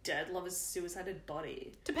dead lover's suicided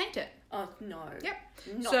body? To paint it. Oh, no. Yep.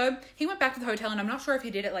 No. So, he went back to the hotel, and I'm not sure if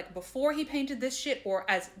he did it, like, before he painted this shit or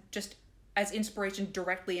as inspiration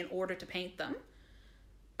directly in order to paint them.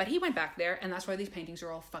 But he went back there, and that's why these paintings are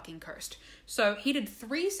all fucking cursed. So he did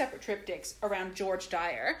 3 separate triptychs around George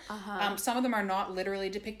Dyer. Some of them are not literally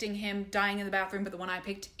depicting him dying in the bathroom, but the one I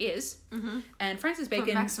picked is. And Francis Bacon...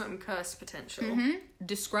 For maximum curse potential.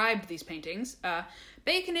 described these paintings.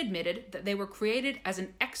 Bacon admitted that they were created as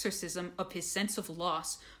an exorcism of his sense of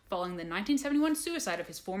loss following the 1971 suicide of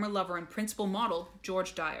his former lover and principal model,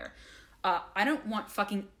 George Dyer. I don't want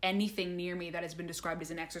fucking anything near me that has been described as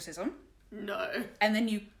an exorcism. No. And then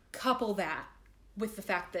you couple that with the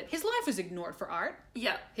fact that his life was ignored for art.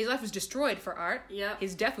 Yeah. His life was destroyed for art. Yeah.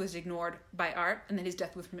 His death was ignored by art, and then his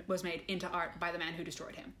death was made into art by the man who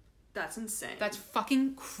destroyed him. That's insane. That's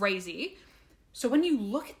fucking crazy. So when you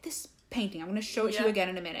look at this painting, I'm going to show it to you again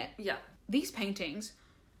in a minute. Yeah. These paintings,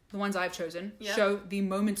 the ones I've chosen, Yeah. show the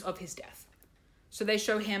moments of his death. So they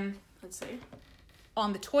show him Let's see.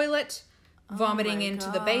 on the toilet, vomiting my into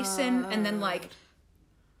the basin, and then, God. like,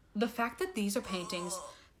 the fact that these are paintings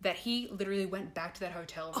that he literally went back to that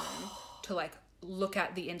hotel room to, like, look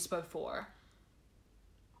at the inspo for.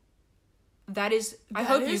 That is... I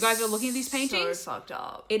hope you guys are looking at these paintings. So fucked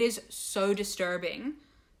up. It is so disturbing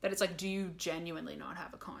that it's like, do you genuinely not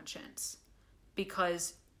have a conscience?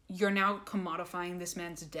 Because you're now commodifying this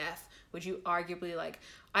man's death, which you arguably, like...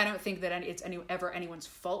 I don't think that it's ever anyone's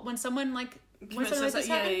fault when someone, like... When something like this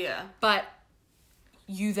happens. Yeah. But...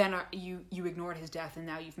 You then are you ignored his death, and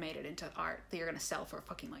now you've made it into art that you're gonna sell for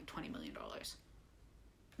fucking like $20 million.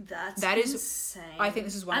 That is insane. I think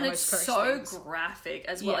this is one of the most cursed and things. it's so graphic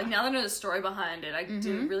as well. Yeah. Like, now that I know the story behind it, I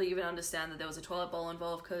didn't really even understand that there was a toilet bowl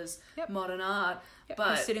involved because modern art. Yep.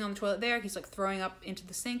 But He's sitting on the toilet there. He's like throwing up into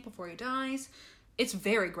the sink before he dies. It's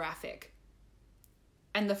very graphic.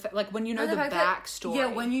 And like when you know the backstory. Yeah,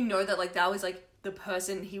 when you know that like that was like the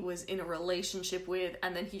person he was in a relationship with,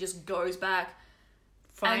 and then he just goes back.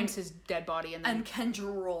 Finds his dead body and can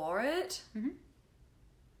draw it.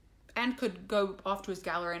 And could go off to his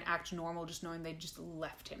gallery and act normal just knowing they just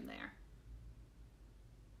left him there.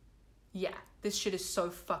 Yeah, this shit is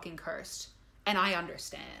so fucking cursed. And I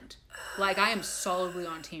understand. Like, I am solidly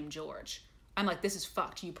on Team George. I'm like, this is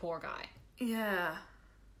fucked, you poor guy. Yeah.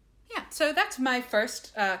 Yeah, so that's my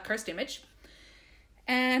first cursed image.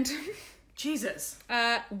 And Jesus.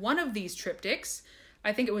 one of these triptychs,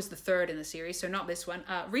 I think it was the third in the series, so not this one,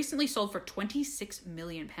 recently sold for £26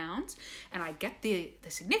 million. And I get the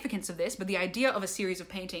significance of this, but the idea of a series of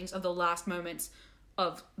paintings of the last moments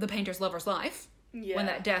of the painter's lover's life, when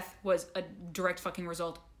that death was a direct fucking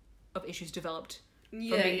result of issues developed from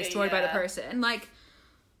being destroyed by the person. Like,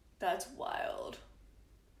 that's wild.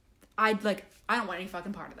 I don't want any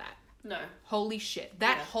fucking part of that. No. Holy shit.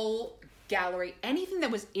 That whole gallery, anything that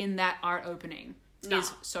was in that art opening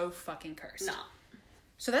is so fucking cursed. Nah.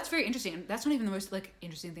 So that's very interesting. That's not even the most, like,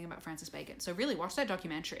 interesting thing about Francis Bacon. So really, watch that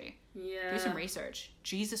documentary. Yeah. Do some research.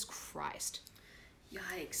 Jesus Christ.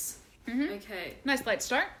 Yikes. Okay. Nice light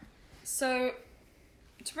start. So,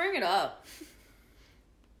 to bring it up.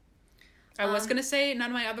 I was going to say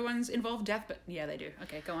none of my other ones involve death, but yeah, they do.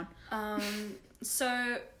 Okay, go on.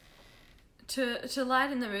 So, to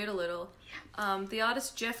lighten the mood a little, the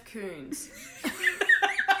artist Jeff Koons,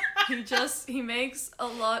 he makes a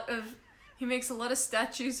lot of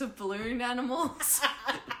statues of balloon animals,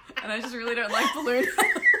 and I just really don't like balloon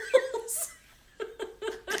animals.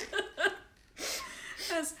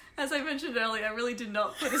 As I mentioned earlier, I really did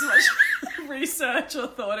not put as much research or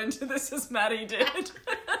thought into this as Maddie did.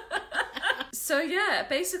 So yeah,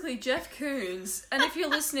 basically Jeff Koons, and if you're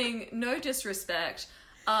listening, no disrespect,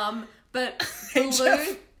 but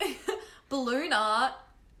balloon art,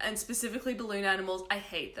 and specifically balloon animals, I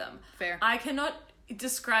hate them. Fair. I cannot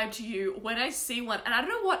describe to you when I see one, and I don't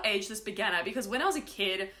know what age this began at, because when I was a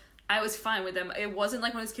kid, I was fine with them. It wasn't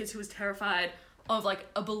like one of those kids who was terrified of like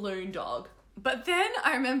a balloon dog. But then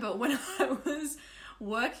I remember when I was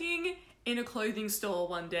working in a clothing store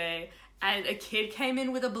one day, and a kid came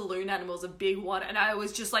in with a balloon animal, it was a big one, and I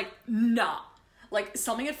was just like, nah. Like,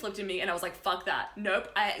 something had flipped in me, and I was like, fuck that. Nope,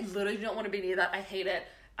 I literally don't want to be near that. I hate it.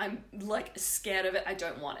 I'm, like, scared of it. I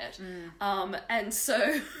don't want it. And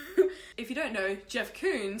so, if you don't know, Jeff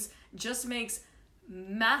Koons just makes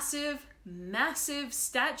massive, massive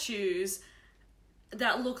statues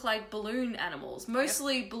that look like balloon animals.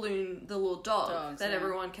 Mostly balloon, the little dogs that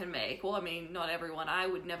everyone can make. Well, I mean, not everyone. I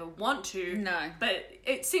would never want to. No. But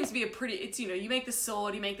it seems to be a pretty, it's, you know, you make the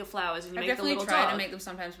sword, you make the flowers, and you make the little dog. I definitely try to make them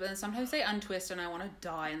sometimes, but then sometimes they untwist and I want to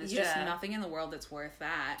die, and there's just nothing in the world that's worth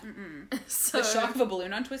that. So, the shock of a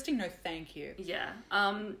balloon untwisting? No, thank you. Yeah.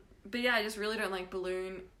 But yeah, I just really don't like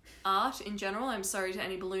balloon art in general. I'm sorry to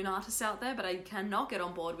any balloon artists out there, but I cannot get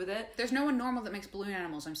on board with it. There's no one normal that makes balloon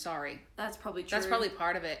animals, I'm sorry. That's probably true. That's probably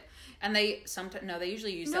part of it. And they sometimes, no, they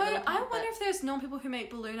usually use that little I wonder if there's normal people who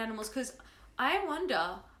make balloon animals, because I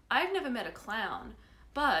wonder, I've never met a clown,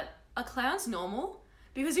 but a clown's normal?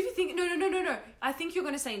 Because if you think, no, I think you're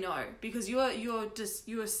going to say no, because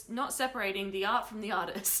you're not separating the art from the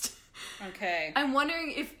artist. Okay. I'm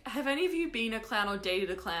wondering have any of you been a clown or dated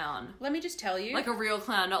a clown? Let me just tell you. Like a real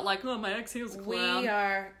clown, not like, oh, my ex, he was a clown. We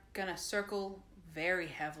are gonna circle very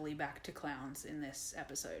heavily back to clowns in this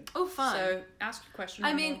episode. Oh, fun. So, ask your question.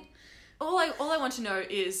 I mean, all I want to know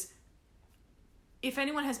is if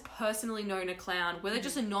anyone has personally known a clown, whether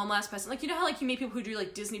just a normal ass person, like, you know how, like, you meet people who do,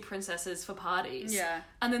 like, Disney princesses for parties? Yeah.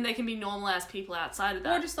 And then they can be normal ass people outside of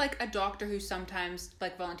that. Or just, like, a doctor who sometimes,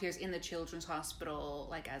 like, volunteers in the children's hospital,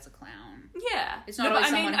 like, as a clown. Yeah. It's not always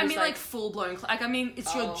someone I who's, mean, like full-blown, like, I mean,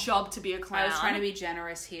 it's your job to be a clown. I was trying to be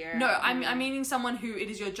generous here. No, I'm meaning someone who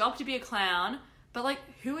it is your job to be a clown, but, like,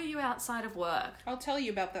 who are you outside of work? I'll tell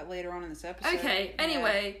you about that later on in this episode. Okay,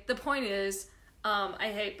 anyway, the point is,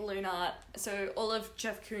 I hate balloon art, so all of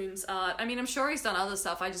Jeff Koons' art, I mean, I'm sure he's done other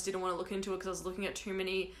stuff, I just didn't want to look into it because I was looking at too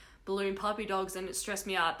many balloon puppy dogs and it stressed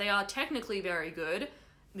me out. They are technically very good.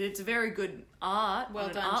 It's very good art Well on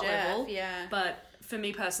an done, art Jeff, level, yeah. But for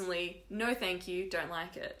me personally, no thank you, don't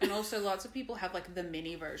like it. And also lots of people have, like, the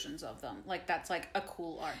mini versions of them. Like, that's, like, a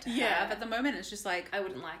cool art to Yeah. have. At the moment, it's just like... I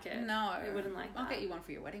wouldn't like it. No. I wouldn't like that. I'll get you one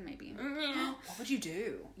for your wedding, maybe. Yeah. What would you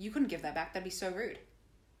do? You couldn't give that back. That'd be so rude.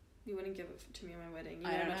 You wouldn't give it to me on my wedding. You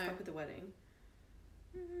I know don't how much know. fuck with the wedding.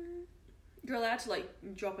 You're allowed to, like,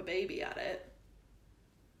 drop a baby at it.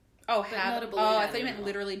 Oh, But have... not a balloon I thought you meant animal.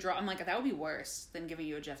 literally drop... I'm like, that would be worse than giving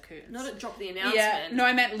you a Jeff Koons. Not at drop the announcement. Yeah. No,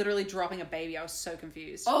 I meant literally dropping a baby. I was so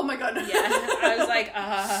confused. Oh my god. Yeah. I was like,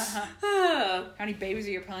 how many babies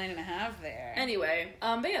are you planning to have there? Anyway,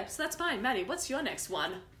 but yeah, so that's fine. Maddie, what's your next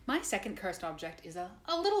one? My second cursed object is a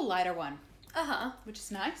little lighter one, Uh-huh. which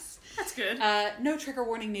is nice. That's good. No trigger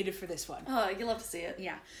warning needed for this one. Oh, you love to see it.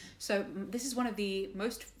 Yeah. So this is one of the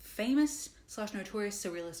most famous / notorious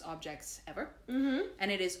surrealist objects ever. Mm-hmm.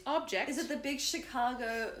 And it is object... Is it the big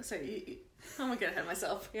Chicago... Sorry, I'm gonna get ahead of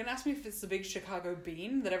myself. You're gonna ask me if it's the big Chicago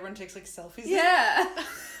bean that everyone takes, like, selfies in? Yeah.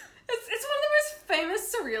 It's one of the most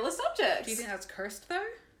famous surrealist objects. Do you think that's cursed, though?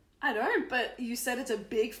 I don't, but you said it's a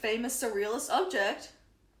big, famous, surrealist object.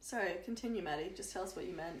 Sorry, continue, Maddie. Just tell us what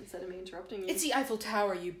you meant instead of me interrupting you. It's the Eiffel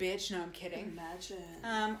Tower, you bitch. No, I'm kidding.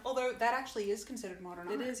 Imagine. Although that actually is considered modern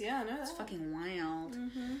art. It is, yeah, I know that. It's fucking wild.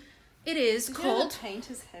 Mm-hmm. It is Did you know called... the paint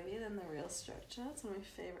is heavier than the real structure? That's one of my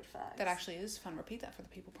favourite facts. That actually is fun. Repeat that for the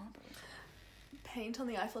people properly. Paint on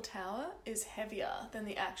the Eiffel Tower is heavier than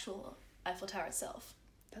the actual Eiffel Tower itself.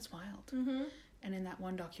 That's wild. Mm-hmm. And in that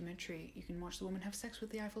one documentary, you can watch the woman have sex with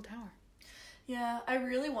the Eiffel Tower. Yeah, I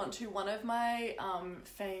really want to. One of my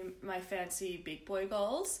my fancy big boy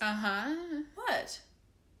goals. Uh-huh. What?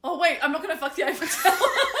 Oh wait, I'm not gonna fuck the Eiffel Tower.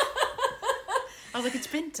 I was like, it's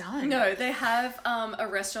been done. No, they have a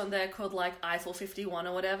restaurant there called like Eiffel 51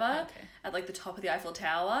 or whatever. Okay. At like the top of the Eiffel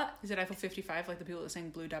Tower. Is it Eiffel 55 like the people that sing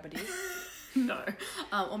Blue Dabba Dee? No,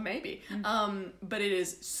 or maybe. But it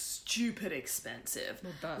is stupid expensive.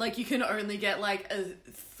 Well, duh. Like you can only get like a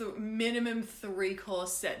minimum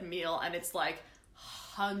 3-course set meal, and it's like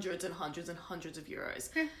hundreds and hundreds and hundreds of euros.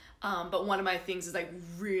 But one of my things is I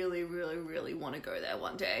really, really, really want to go there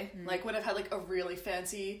one day. Like when I've had like a really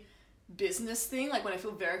fancy business thing, like when I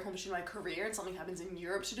feel very accomplished in my career and something happens in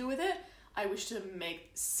Europe to do with it, I wish to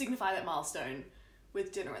signify that milestone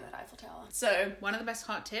with dinner in that Eiffel Tower. So one of the best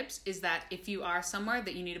hot tips is that if you are somewhere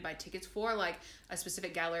that you need to buy tickets for, like a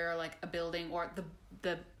specific gallery or like a building, or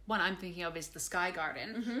the one I'm thinking of is the Sky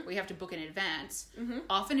Garden, where you have to book in advance.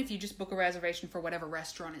 Often if you just book a reservation for whatever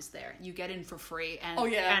restaurant is there, you get in for free and,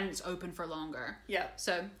 and it's open for longer. Yeah.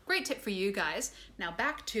 So great tip for you guys. Now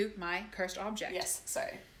back to my cursed object. Yes,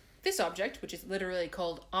 sorry. This object, which is literally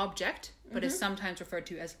called Object, but is sometimes referred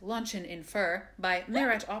to as Luncheon in Fur by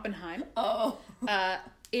Merit Oppenheim, Oh.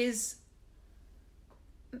 is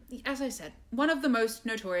as I said, one of the most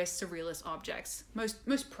notorious surrealist objects,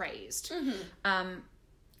 most praised.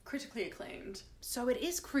 Critically acclaimed. So it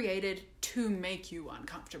is created to make you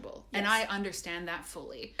uncomfortable. Yes. And I understand that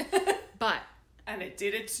fully. But... And it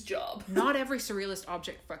did its job. Not every surrealist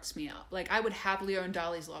object fucks me up. Like, I would happily own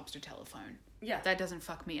Dali's lobster telephone. Yeah. That doesn't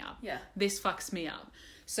fuck me up. Yeah. This fucks me up.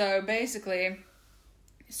 So basically,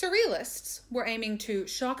 surrealists were aiming to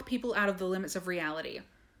shock people out of the limits of reality.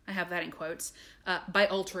 I have that in quotes. By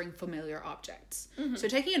altering familiar objects. So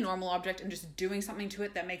taking a normal object and just doing something to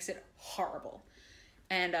it that makes it horrible.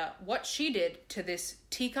 And what she did to this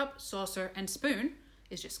teacup, saucer, and spoon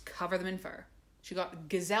is just cover them in fur. She got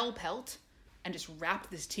gazelle pelt and just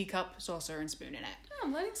wrapped this teacup, saucer, and spoon in it. Oh,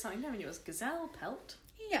 I'm learning something. Never knew it was gazelle pelt.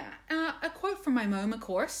 Yeah. A quote from my MoMA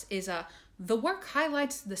course is, the work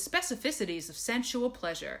highlights the specificities of sensual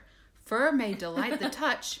pleasure. Fur may delight the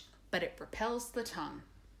touch, but it repels the tongue.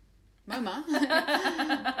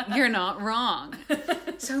 MoMA, you're not wrong.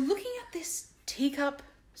 So looking at this teacup,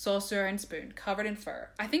 saucer, and spoon covered in fur,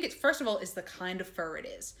 I think it's, first of all, is the kind of fur it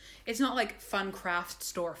is. It's not like fun craft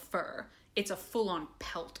store fur. It's a full-on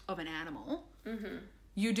pelt of an animal.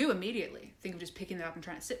 You do immediately think of just picking it up and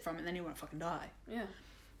trying to sit from it, and then you want to fucking die. Yeah.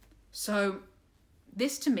 So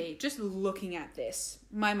this, to me, just looking at this,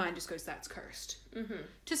 my mind just goes, that's cursed.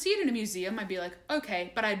 To see it in a museum, I'd be like,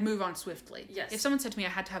 okay, but I'd move on swiftly. Yes. If someone said to me I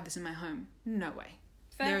had to have this in my home, no way.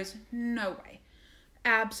 Fair. There is no way.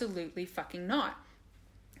 Absolutely fucking not.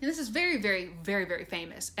 And this is very, very, very, very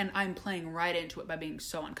famous, and I'm playing right into it by being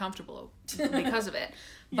so uncomfortable because of it.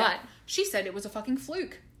 Yeah. But she said it was a fucking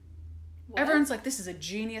fluke. What? Everyone's like, this is a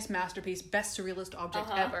genius masterpiece, best surrealist object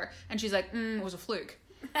ever. And she's like, it was a fluke.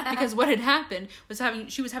 Because what had happened was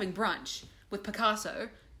she was having brunch with Picasso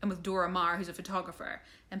and with Dora Maar, who's a photographer.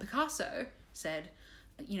 And Picasso said,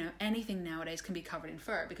 anything nowadays can be covered in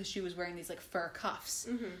fur, because she was wearing these like fur cuffs.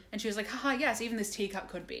 And she was like, haha, yes, even this teacup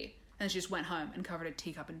could be. And then she just went home and covered a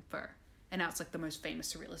teacup in fur. And now it's like the most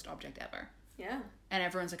famous surrealist object ever. Yeah. And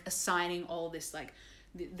everyone's like assigning all this like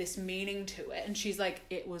this meaning to it, and she's like,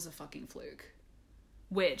 it was a fucking fluke.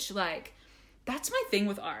 Which, like, that's my thing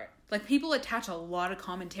with art. Like, people attach a lot of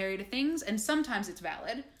commentary to things, and sometimes it's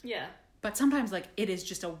valid. Yeah. But sometimes, like, it is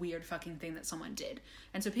just a weird fucking thing that someone did.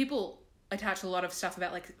 And so people attach a lot of stuff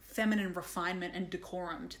about, like, feminine refinement and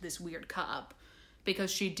decorum to this weird cup,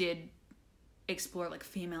 because she did explore, like,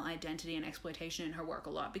 female identity and exploitation in her work a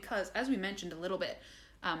lot. Because, as we mentioned a little bit,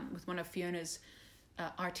 with one of Fiona's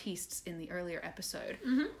artistes in the earlier episode,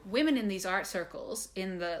 women in these art circles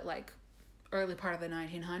in the like early part of the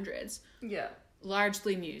 1900s,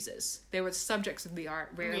 largely muses. They were subjects of the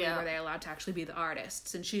art. Rarely were they allowed to actually be the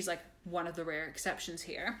artists, and she's like one of the rare exceptions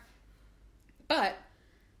here. But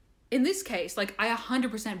in this case, like, I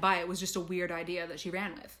 100% buy it was just a weird idea that she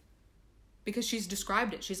ran with, because she's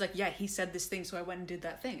described it. She's like, yeah, he said this thing, so I went and did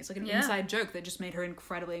that thing. It's like an inside joke that just made her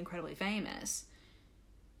incredibly, incredibly famous.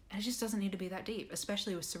 And it just doesn't need to be that deep,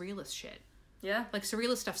 especially with surrealist shit. Yeah. Like,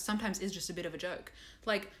 surrealist stuff sometimes is just a bit of a joke.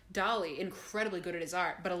 Like, Dali, incredibly good at his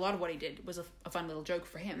art, but a lot of what he did was a fun little joke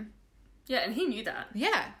for him. Yeah, and he knew that.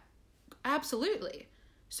 Yeah, absolutely.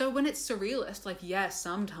 So when it's surrealist, like, yes,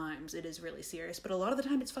 sometimes it is really serious, but a lot of the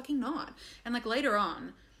time it's fucking not. And, like, later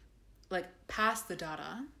on, like, past the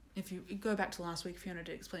Dada, if you go back to last week, Fiona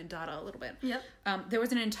did explain Dada a little bit. Yep. There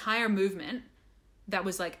was an entire movement that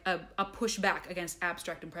was like a pushback against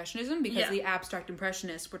abstract impressionism, because the abstract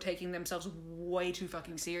impressionists were taking themselves way too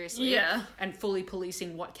fucking seriously and fully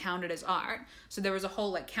policing what counted as art. So there was a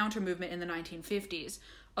whole like counter movement in the 1950s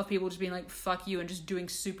of people just being like, fuck you, and just doing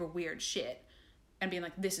super weird shit and being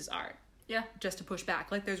like, this is art. Yeah. Just to push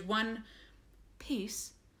back. Like, there's one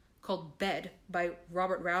piece called Bed by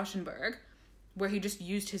Robert Rauschenberg where he just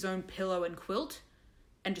used his own pillow and quilt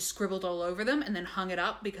and just scribbled all over them and then hung it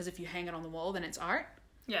up, because if you hang it on the wall, then it's art.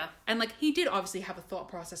 Yeah. And, like, he did obviously have a thought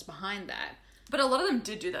process behind that. But a lot of them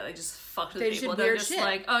did do that. They just fucked with They people. did They're weird just shit.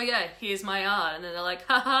 like, oh yeah, here's my art. And then they're like,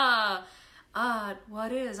 haha, art,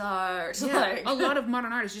 what is art? Yeah, Like... a lot of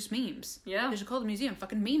modern art is just memes. Yeah. They should call the museum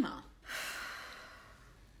fucking Mema.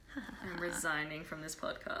 I'm resigning from this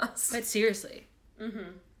podcast. But seriously.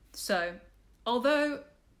 So, although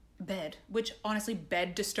Bed, which honestly,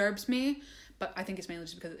 Bed disturbs me, but I think it's mainly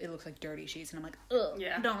just because it looks like dirty sheets, and I'm like, ugh,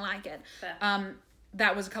 I don't like it. Fair.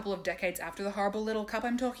 That was a couple of decades after the horrible little cup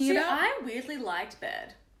I'm talking See, about. I weirdly liked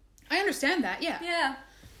Bed. I understand that, yeah. Yeah.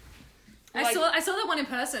 Like- I saw that one in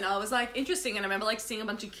person. I was like, interesting, and I remember like seeing a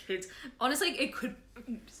bunch of kids. Honestly, it could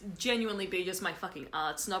genuinely be just my fucking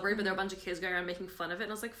art snobbery, but there were a bunch of kids going around making fun of it,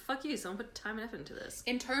 and I was like, fuck you, someone put time and effort into this.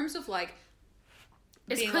 In terms of like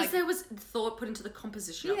It's being because like, there was thought put into the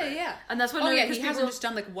composition of it. yeah. And that's what... Oh, yeah, because he hasn't just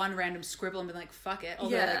done, like, one random scribble and been like, fuck it.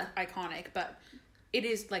 Although, like, iconic. But it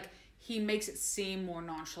is, like, he makes it seem more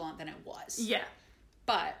nonchalant than it was. Yeah.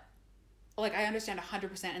 But, like, I understand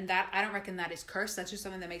 100%. And that, I don't reckon that is cursed. That's just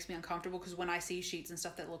something that makes me uncomfortable. Because when I see sheets and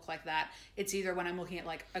stuff that look like that, it's either when I'm looking at,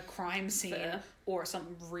 like, a crime scene or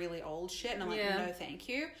some really old shit. And I'm like, no, thank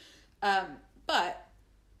you. But...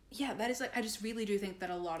 yeah, that is like, I just really do think that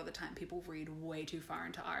a lot of the time people read way too far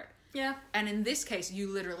into art. Yeah. And in this case, you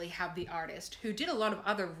literally have the artist who did a lot of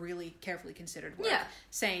other really carefully considered work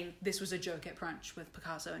saying this was a joke at brunch with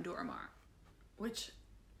Picasso and Dora Maar. Which,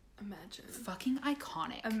 imagine. Fucking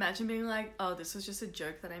iconic. Imagine being like, oh, this was just a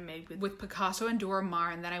joke that I made with Picasso and Dora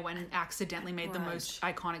Maar, and then I went and accidentally made the most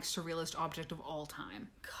iconic surrealist object of all time.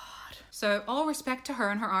 God. So, all respect to her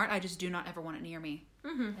and her art, I just do not ever want it near me.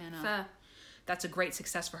 Mm-hmm. And, fair. That's a great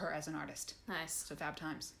success for her as an artist. Nice. So fab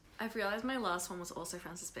times. I've realised my last one was also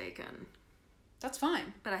Francis Bacon. That's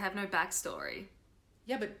fine. But I have no backstory.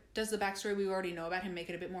 Yeah, but does the backstory we already know about him make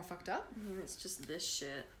it a bit more fucked up? It's just this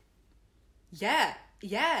shit. Yeah.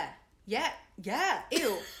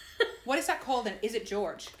 Ew. What is that called then? Is it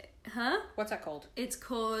George? Huh? What's that called? It's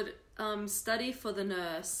called Study for the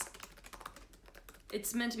Nurse.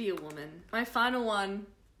 It's meant to be a woman. My final one,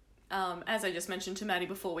 as I just mentioned to Maddie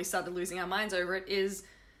before we started losing our minds over it, is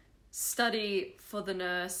Study for the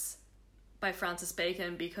Nurse by Francis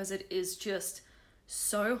Bacon, because it is just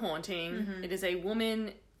so haunting. Mm-hmm. It is a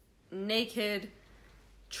woman naked,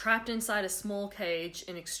 trapped inside a small cage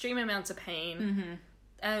in extreme amounts of pain. Mm-hmm.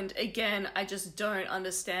 And again, I just don't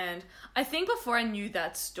understand. I think before I knew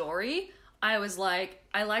that story, I was like,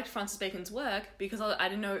 I liked Francis Bacon's work because I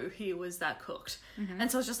didn't know he was that cooked. Mm-hmm. And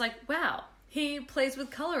so I was just like, wow, he plays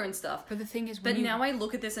with color and stuff. But the thing is, now I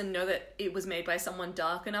look at this and know that it was made by someone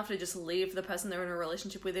dark enough to just leave the person they're in a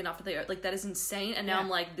relationship with in after they are, like, that is insane. And now I'm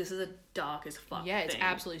like, this is a dark as fuck Yeah, it's thing.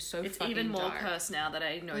 absolutely so it's fucking even more dark. cursed now that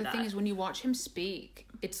I know but that. The thing is, when you watch him speak,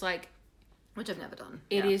 it's like... which I've never done.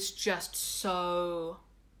 It is just so...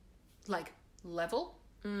 like, level.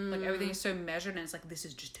 Like, everything is so measured, and it's like, this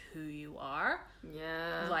is just who you are.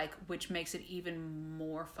 Yeah. Like, which makes it even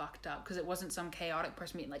more fucked up, because it wasn't some chaotic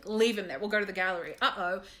person being like, leave him there, we'll go to the gallery.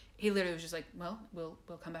 Uh-oh. He literally was just like, well, we'll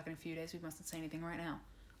come back in a few days, we mustn't say anything right now.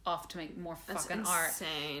 Off to make more fucking art. That's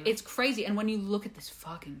insane. It's crazy, and when you look at this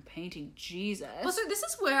fucking painting, Jesus. Also, this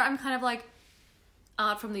is where I'm kind of like,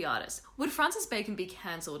 art from the artist. Would Francis Bacon be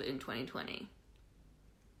cancelled in 2020?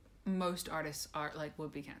 Most artists are like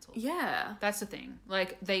would be cancelled. Yeah. That's the thing.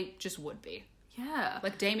 Like, they just would be. Yeah.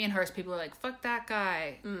 Like, Damien Hirst, people are like, fuck that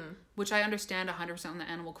guy. Which I understand 100% on the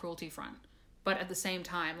animal cruelty front. But at the same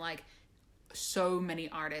time, like, so many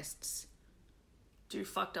artists do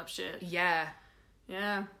fucked up shit. Yeah.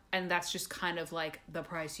 Yeah. And that's just kind of like the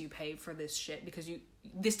price you pay for this shit, because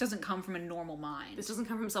this doesn't come from a normal mind. This doesn't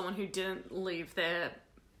come from someone who didn't leave their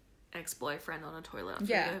ex-boyfriend on a toilet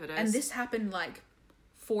after an overdose. And this happened like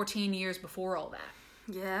 14 years before all that.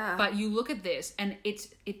 Yeah. But you look at this, and it's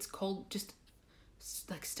called just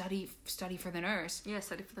like study for the nurse. Yeah,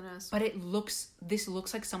 Study for the Nurse. But this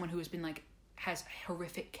looks like someone who has been like, has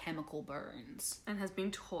horrific chemical burns. And has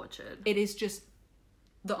been tortured. It is just,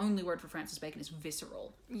 the only word for Francis Bacon is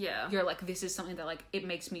visceral. Yeah. You're like, this is something that like, it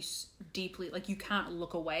makes me deeply, like, you can't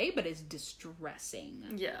look away, but it's distressing.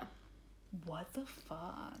 Yeah. What the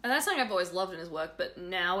fuck? And that's something I've always loved in his work, but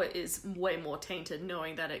now it is way more tainted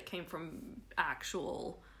knowing that it came from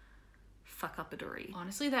actual fuck-uppery.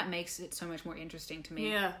 Honestly, that makes it so much more interesting to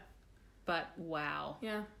me. Yeah. But wow.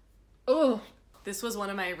 Yeah. Oh. This was one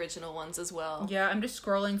of my original ones as well. Yeah, I'm just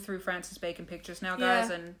scrolling through Francis Bacon pictures now, guys,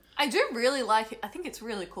 and... I do really like it. I think it's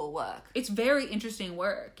really cool work. It's very interesting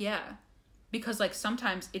work, yeah. Because, like,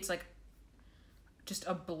 sometimes it's, like, just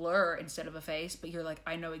a blur instead of a face, but you're like,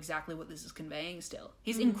 I know exactly what this is conveying still.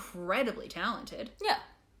 He's incredibly talented. Yeah.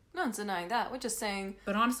 No one's denying that. We're just saying...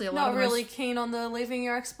 But honestly, a lot not of really keen on the leaving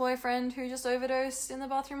your ex-boyfriend who just overdosed in the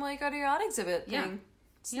bathroom while you go to your art exhibit thing. Yeah.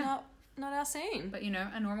 It's not our scene. But, you know,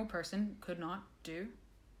 a normal person could not do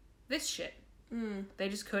this shit. They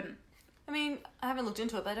just couldn't. I mean, I haven't looked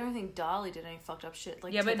into it, but I don't think Dali did any fucked up shit.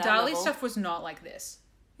 Like, yeah, but Dali's stuff was not like this.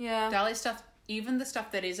 Yeah. Dali's stuff, even the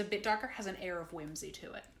stuff that is a bit darker, has an air of whimsy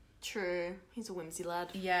to it. True. He's a whimsy lad.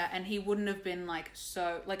 Yeah, and he wouldn't have been like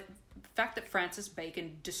so, like, the fact that Francis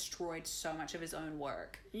Bacon destroyed so much of his own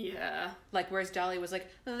work. Yeah. Like, whereas Dali was like,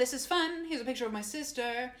 oh, this is fun, here's a picture of my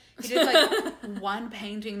sister. He did like one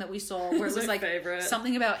painting that we saw where it was like favorite.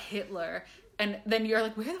 Something about Hitler. And then you're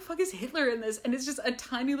like, where the fuck is Hitler in this? And it's just a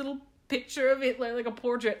tiny little picture of Hitler, like a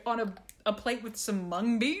portrait on a plate with some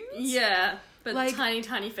mung beans. Yeah. But like,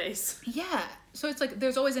 tiny face. Yeah. So it's like,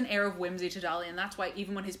 there's always an air of whimsy to Dali, and that's why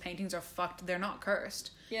even when his paintings are fucked, they're not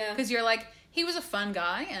cursed. Yeah. Because you're like, he was a fun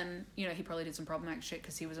guy, and, you know, he probably did some problematic shit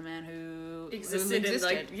because he was a man who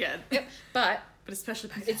Existed. Yep. But especially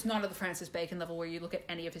back then. it's not at the Francis Bacon level where you look at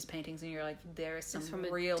any of his paintings and you're like, there is some from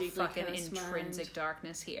a real deeply fucking cursed intrinsic mind.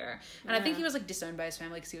 darkness here. And I think he was like disowned by his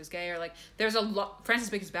family because he was gay, or like, there's a lot. Francis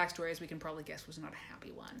Bacon's backstory, as we can probably guess, was not a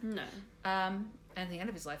happy one. No. And the end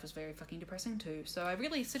of his life was very fucking depressing too. So I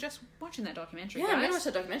really suggest watching that documentary. Yeah, guys. I'm gonna watch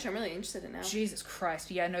that documentary. I'm really interested in it now. Jesus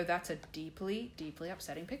Christ. Yeah, no, that's a deeply, deeply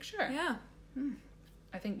upsetting picture. Yeah.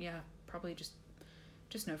 I think, yeah, probably just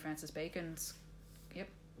no Francis Bacon's. Yep.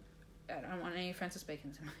 I don't want any Francis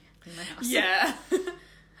Bacon's in my house. Yeah.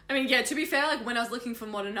 I mean, yeah, to be fair, like, when I was looking for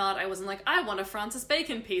modern art, I wasn't like, I want a Francis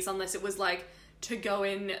Bacon piece, unless it was, like, to go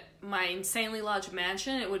in my insanely large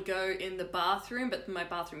mansion. It would go in the bathroom, but my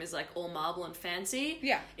bathroom is, like, all marble and fancy.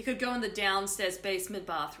 Yeah. It could go in the downstairs basement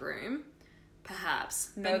bathroom, perhaps.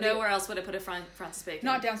 No, But nowhere else would I put a Francis Bacon.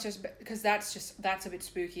 Not downstairs, because that's a bit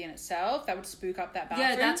spooky in itself. That would spook up that bathroom.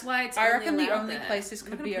 Yeah, that's why it's I only reckon the allowed only there. place this I'm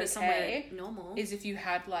could not be gonna put it somewhere okay normal. is if you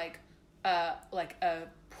had like a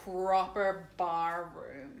proper bar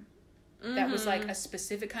room that was like a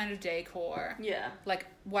specific kind of decor. Yeah. Like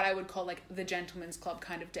what I would call like the gentleman's club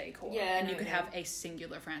kind of decor. Yeah, and no, you could yeah. have a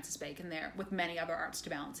singular Francis Bacon there with many other arts to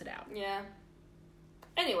balance it out. Yeah.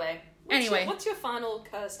 Anyway. What's your final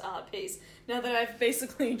cursed art piece? Now that I've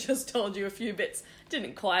basically just told you a few bits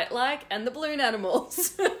didn't quite like, and the balloon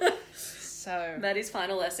animals. So Maddie's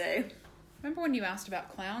final essay. remember when you asked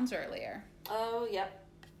about clowns earlier? Oh, yep.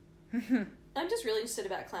 I'm just really interested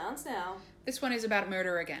about clowns now. This one is about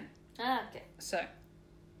murder again. Ah, okay. So,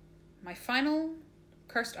 my final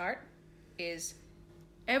cursed art is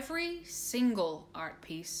every single art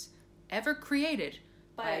piece ever created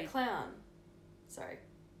By a clown. Sorry.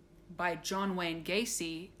 by John Wayne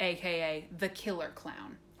Gacy, aka the Killer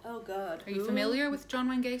Clown. Oh, God. Are you familiar with John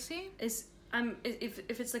Wayne Gacy?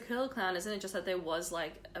 If it's the killer clown, isn't it just that there was,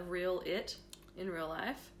 like, a real it in real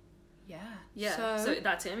life? Yeah. Yeah. So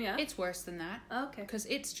that's him, yeah? It's worse than that. Oh, okay. Because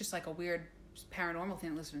it's just like a weird paranormal thing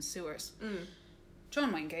that lives in sewers. Mm.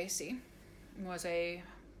 John Wayne Gacy was a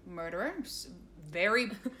murderer, very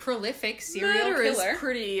prolific serial Murder killer. is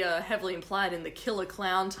pretty heavily implied in the killer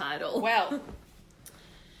clown title. Well,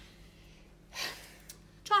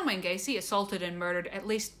 John Wayne Gacy assaulted and murdered at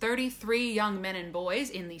least 33 young men and boys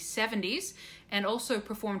in the 70s, and also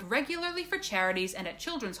performed regularly for charities and at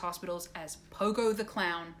children's hospitals as Pogo the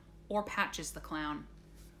Clown or Patches the Clown.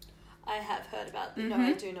 I have heard about this. No,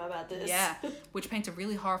 I do know about this. Yeah, which paints a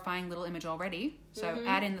really horrifying little image already. So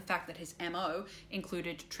add in the fact that his MO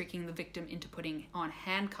included tricking the victim into putting on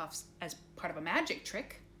handcuffs as part of a magic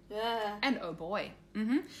trick. Yeah. And oh boy,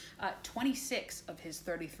 26 of his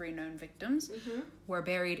 33 known victims were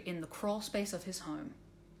buried in the crawl space of his home.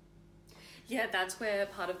 Yeah, that's where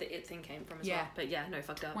part of the it thing came from as Yeah. well. But yeah, no,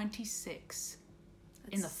 fucked up. 26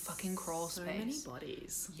 in the fucking crawl so space. many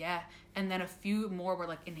bodies. Yeah, and then a few more were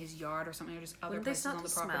like in his yard or something, or just other Wouldn't they places start on the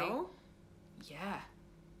to property. smell? Yeah,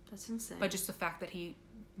 That's insane. but just the fact that he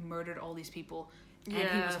murdered all these people, and he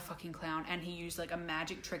Yeah. was a fucking clown, and he used like a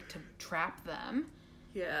magic trick to trap them.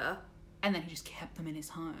 yeah. And then he just kept them in his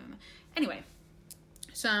home. Anyway,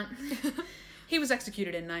 so he was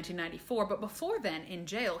executed in 1994, but before then, in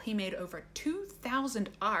jail, he made over 2,000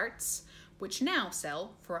 arts, which now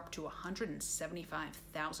sell for up to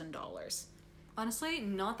 $175,000. Honestly,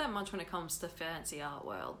 not that much when it comes to fancy art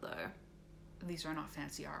world, though. These are not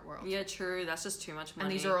fancy art world. Yeah, true. That's just too much money.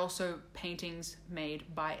 And these are also paintings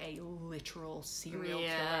made by a literal serial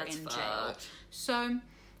killer it's in jail. fucked. So,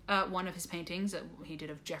 one of his paintings that he did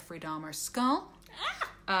of Jeffrey Dahmer's skull.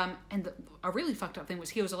 And a really fucked up thing was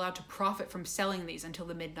he was allowed to profit from selling these until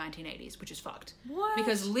the mid-1980s, which is fucked. What?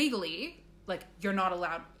 Because legally, like, you're not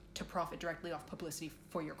allowed to profit directly off publicity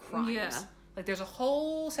for your crimes. Yeah. Like, there's a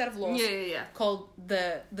whole set of laws Yeah. called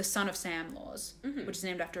the Son of Sam laws, which is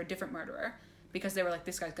named after a different murderer, because they were like,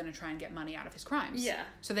 this guy's going to try and get money out of his crimes. Yeah.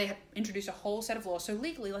 So they introduced a whole set of laws. So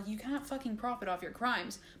legally, like, you can't fucking profit off your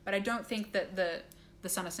crimes. But I don't think that the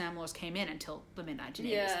Son of Sam laws came in until the mid-1980s.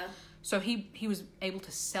 Yeah. So he was able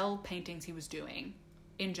to sell paintings he was doing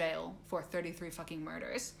in jail for 33 fucking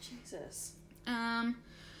murders. Jesus.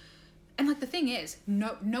 And like the thing is,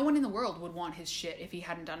 no one in the world would want his shit if he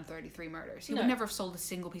hadn't done 33 murders. He would never have sold a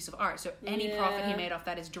single piece of art. So any profit he made off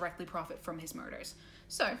that is directly profit from his murders.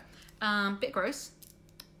 So, bit gross.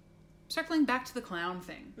 Circling back to the clown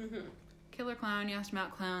thing. Killer Clown, you asked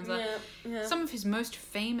about clowns. Yeah. Some of his most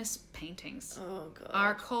famous paintings Oh, God.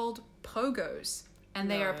 are called pogos. And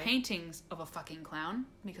they are No. paintings of a fucking clown.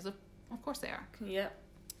 Because of course they are. Yep.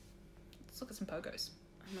 Let's look at some pogos.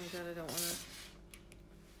 Oh my god, I don't want to.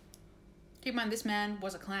 Keep in mind, this man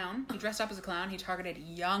was a clown. He dressed up as a clown. He targeted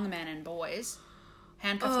young men and boys,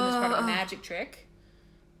 handcuffed them as part of a magic trick,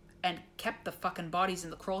 and kept the fucking bodies in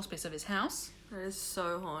the crawl space of his house. That is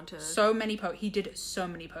so haunted. He did so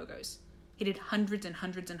many pogos. He did hundreds and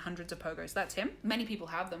hundreds and hundreds of pogos. That's him. Many people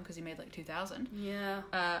have them because he made like 2,000. Yeah.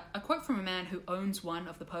 A quote from a man who owns one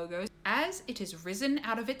of the pogos. As it is risen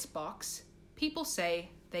out of its box, people say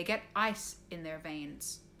they get ice in their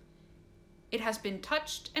veins. It has been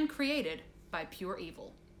touched and created by pure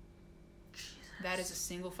evil. Jesus. That is a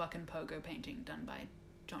single fucking pogo painting done by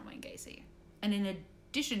John Wayne Gacy. And in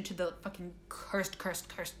addition to the fucking cursed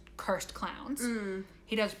clowns,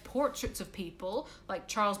 he does portraits of people like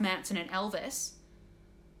Charles Manson and Elvis,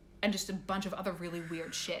 and just a bunch of other really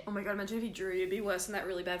weird shit. Oh my god, imagine if he drew you. It'd be worse than that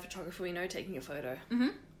really bad photographer we know taking a photo.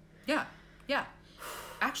 Yeah.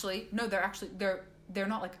 Actually, no, they're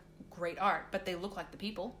not like great art, but they look like the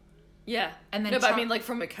people. Yeah. And then but I mean, like,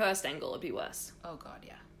 from a cursed angle, it'd be worse. Oh god,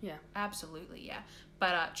 yeah. Yeah. Absolutely, yeah.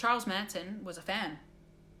 But Charles Manson was a fan.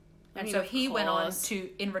 And so of he went on course. to,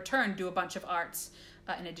 in return, do a bunch of arts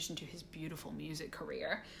in addition to his beautiful music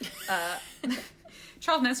career.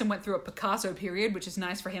 Charles Manson went through a Picasso period, which is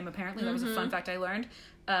nice for him, apparently. That was a fun fact I learned.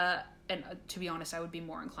 And to be honest, I would be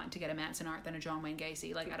more inclined to get a Manson art than a John Wayne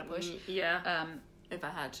Gacy, like, at a push. Yeah. If I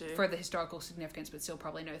had to. For the historical significance, but still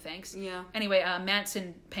probably no thanks. Yeah. Anyway,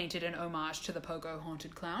 Manson painted an homage to the Pogo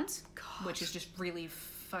haunted clowns, which is just really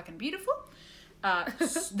fucking beautiful.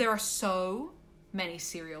 There are so many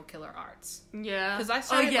serial killer arts. Yeah. 'Cause I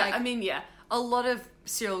started, I mean, yeah. A lot of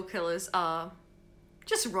serial killers are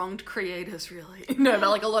just wronged creators, really. No, but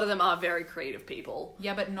like a lot of them are very creative people.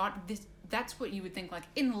 Yeah, but not this. That's what you would think, like,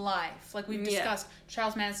 in life. Like, we've discussed,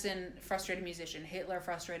 Charles Manson, frustrated musician, Hitler,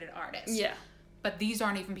 frustrated artist. Yeah. But these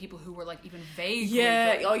aren't even people who were, like, even vaguely...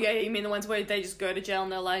 Yeah. good. Oh, yeah. You mean the ones where they just go to jail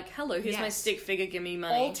and they're like, hello, here's my Yes. stick figure, give me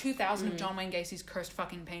money. All 2,000 of John Wayne Gacy's cursed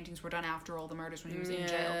fucking paintings were done after all the murders when he was in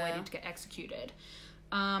jail waiting to get executed.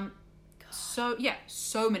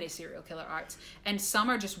 So many serial killer arts. And some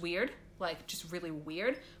are just weird, like, just really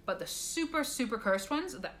weird. But the super, super cursed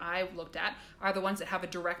ones that I looked at are the ones that have a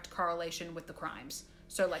direct correlation with the crimes.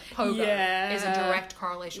 So, like, Pogo is a direct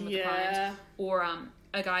correlation with the crimes. Or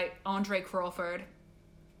a guy, Andre Crawford,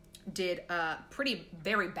 did a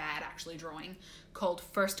very bad, actually, drawing called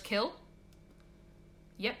First Kill.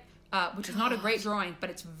 Yep. Which is not a great drawing, but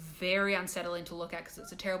it's very unsettling to look at because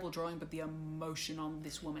it's a terrible drawing, but the emotion on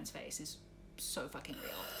this woman's face is so fucking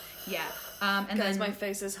real. Yeah. And Guys, then my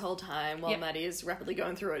face this whole time while Maddie is rapidly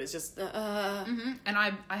going through it is just... And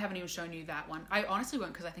I haven't even shown you that one. I honestly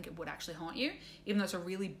won't because I think it would actually haunt you, even though it's a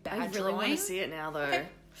really bad I really drawing. want to see it now, though. Okay.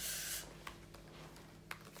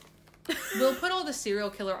 We'll put all the serial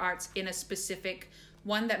killer arts in a specific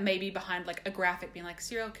one that may be behind, like, a graphic being like,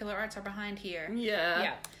 serial killer arts are behind here.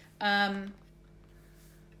 Yeah.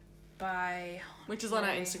 By... Which is on our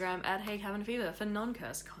Instagram, @HakeHavenFever, for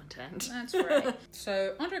non-curse content. That's right.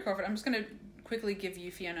 So, Andre Crawford, I'm just going to quickly give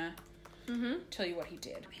you, Fiona, tell you what he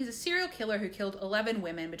did. He's a serial killer who killed 11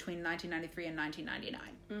 women between 1993 and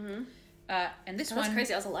 1999. And this one... That's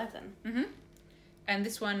crazy, I was alive then. And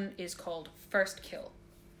this one is called First Kill.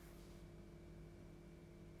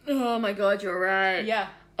 Oh my god, you're right. Yeah.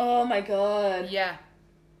 Oh my god. Yeah.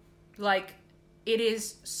 Like, it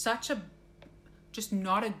is such a... just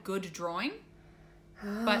not a good drawing.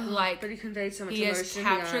 But, like... But he conveyed so much he emotion.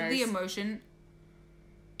 has captured the emotion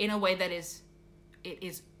in a way that is... It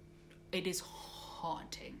is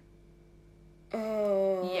haunting.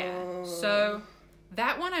 Oh. Yeah. So...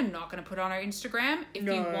 That one I'm not going to put on our Instagram. If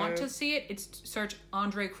you want to see it, it's search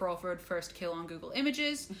Andre Crawford First Kill on Google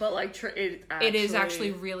Images. But, like, it is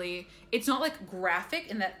actually really... It's not, like, graphic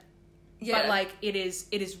in that... Yeah. But, like, it is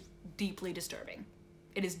deeply disturbing.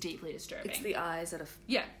 It is deeply disturbing. It's the eyes that are...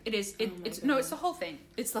 Yeah, it is. It's the whole thing.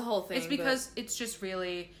 It's the whole thing. It's because it's just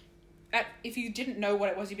really... if you didn't know what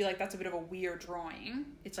it was, you'd be like, that's a bit of a weird drawing.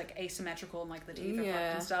 It's, like, asymmetrical and, like, the teeth are fucked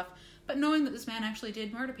and stuff. But knowing that this man actually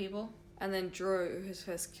did murder people... And then drew his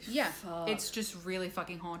first... Yeah, it's just really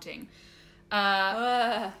fucking haunting.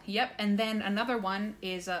 Yep, and then another one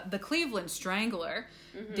is the Cleveland Strangler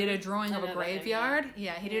did a drawing of a graveyard.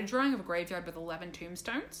 Yeah, he did a drawing of a graveyard with 11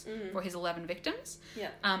 tombstones for his 11 victims.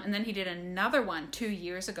 Yeah. And then he did another one 2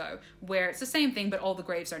 years ago where it's the same thing, but all the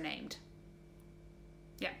graves are named.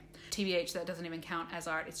 Yeah. TBH, that doesn't even count as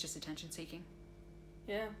art, it's just attention seeking.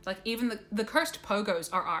 Yeah. Like, even the cursed pogos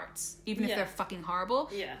are arts, even if they're fucking horrible.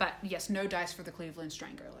 Yeah. But yes, no dice for the Cleveland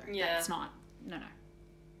Strangler. Yeah. That's not...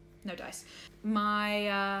 No dice.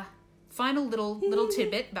 My final little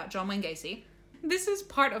tidbit about John Wayne Gacy. This is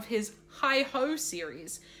part of his Hi-Ho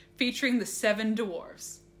series, featuring the 7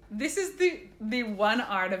 dwarves. This is the one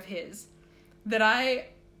art of his that I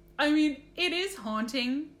mean, it is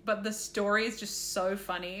haunting, but the story is just so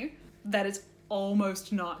funny that it's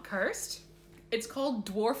almost not cursed. It's called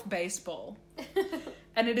Dwarf Baseball.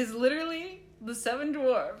 And it is literally the 7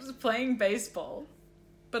 dwarves playing baseball.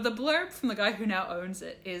 But the blurb from the guy who now owns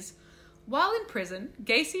it is, while in prison,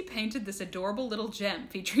 Gacy painted this adorable little gem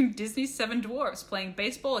featuring Disney's 7 dwarves playing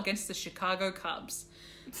baseball against the Chicago Cubs.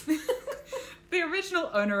 The original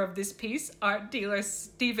owner of this piece, art dealer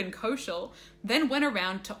Stephen Koschel, then went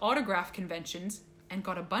around to autograph conventions and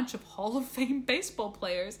got a bunch of Hall of Fame baseball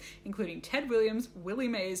players, including Ted Williams, Willie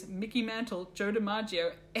Mays, Mickey Mantle, Joe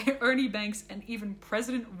DiMaggio, Ernie Banks, and even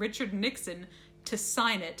President Richard Nixon to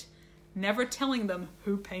sign it, never telling them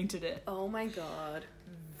who painted it. Oh my god.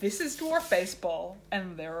 This is Dwarf Baseball,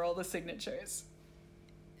 and there are all the signatures.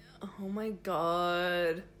 Oh my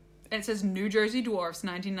god. And it says New Jersey Dwarfs,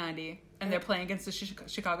 1990, and they're playing against the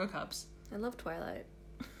Chicago Cubs. I love Twilight.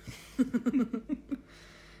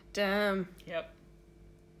 Damn. Yep.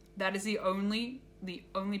 That is the only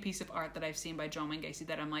piece of art that I've seen by John Wayne Gacy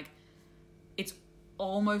that I'm like, it's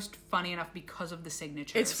almost funny enough because of the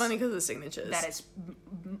signatures. It's funny because of the signatures. That it's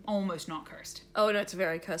almost not cursed. Oh no, it's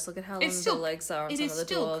very cursed. Look at how long the legs are on some of the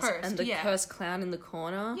doors. Cursed, and the cursed clown in the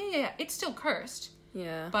corner. Yeah, it's still cursed.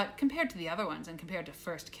 Yeah. But compared to the other ones and compared to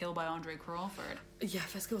First Kill by Andre Crawford. Yeah,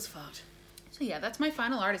 First Kill was fucked. So yeah, that's my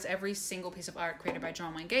final art, is every single piece of art created by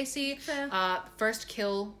John Wayne Gacy. Fair. First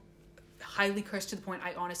Kill, highly cursed to the point,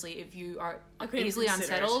 I honestly, if you are easily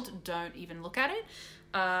unsettled, don't even look at it.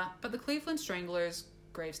 But the Cleveland Stranglers,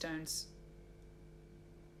 gravestones,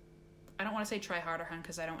 I don't want to say try harder, hun,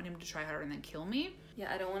 because I don't want him to try harder and then kill me.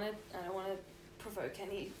 Yeah, I don't want to provoke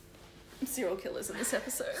any serial killers in this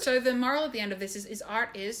episode. So the moral at the end of this is art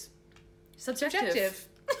is subjective.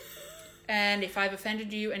 And if I've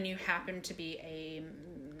offended you and you happen to be a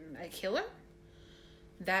killer,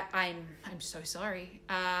 that I'm so sorry.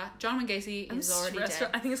 John Wayne Gacy is already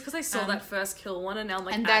dead. I think it's because I saw that First Kill one and now I'm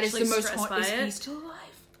like, and that is the most stressed by it. Is he still alive?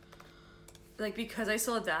 Like, because I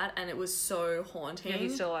saw that and it was so haunting. Yeah,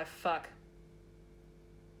 he's still alive. Fuck.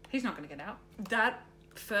 He's not going to get out. That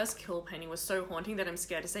First Kill painting was so haunting that I'm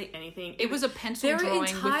scared to say anything. It was a pencil drawing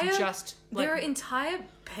with just... There are entire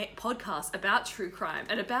podcasts about true crime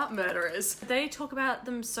and about murderers. They talk about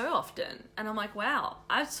them so often. And I'm like, wow,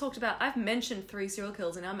 I've mentioned 3 serial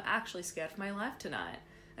kills and I'm actually scared for my life tonight.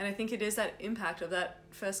 And I think it is that impact of that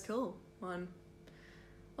First Kill one.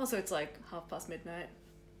 Also, it's like midnight.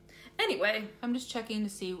 Anyway. I'm just checking to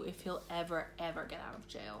see if he'll ever get out of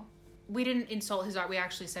jail. We didn't insult his art. We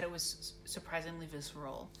actually said it was surprisingly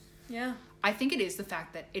visceral. Yeah. I think it is the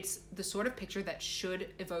fact that it's the sort of picture that should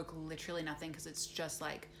evoke literally nothing because it's just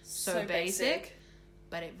like so basic.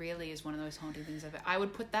 But it really is one of those haunting things of it. I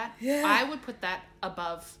would put that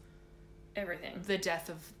above everything. The death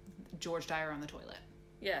of George Dyer on the toilet.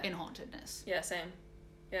 Yeah. In hauntedness. Yeah, same.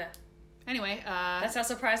 Yeah. Anyway, that's our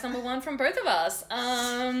surprise number 1 from both of us.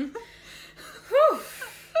 Whew.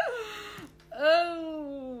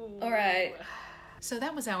 Oh. All right. So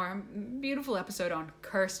that was our beautiful episode on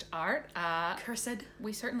cursed art. Cursed.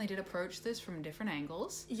 We certainly did approach this from different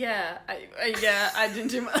angles. Yeah, I didn't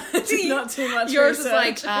do much. Not too much. Yours is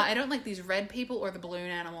like, I don't like these red people or the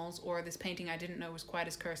balloon animals or this painting I didn't know was quite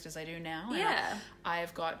as cursed as I do now. Yeah.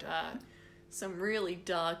 I've got some really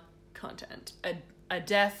dark content. A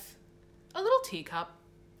death, a little teacup,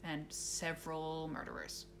 and several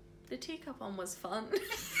murderers. The teacup one was fun.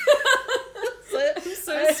 I'm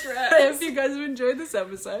so stressed. I hope you guys have enjoyed this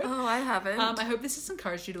episode. Oh, I haven't. I hope this has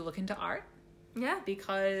encouraged you to look into art. Yeah.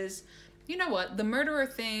 Because, you know what? The murderer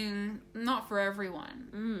thing, not for everyone.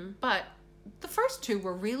 Mm. But the first 2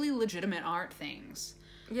 were really legitimate art things.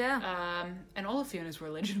 Yeah. And all of Fiona's were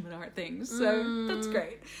legitimate art things. So that's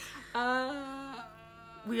great.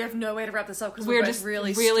 We have no way to wrap this up because we're just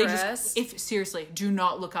really stressed. Seriously, do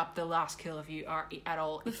not look up the last kill if you are at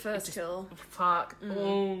all. The first kill. Fuck.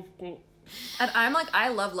 Mm. Oh. And I'm like, I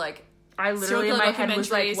love like, I literally in my head was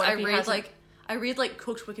like, what I read like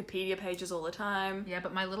cooked Wikipedia pages all the time. Yeah,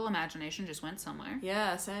 but my little imagination just went somewhere.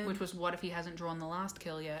 Yeah, same. Which was, what if he hasn't drawn the last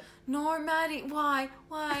kill yet? No, Maddie, why?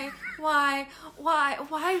 Okay,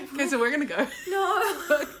 so we're gonna go.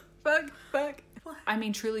 No. Fuck. I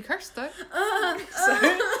mean, truly cursed though. So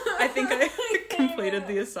I think I completed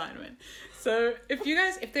the assignment. So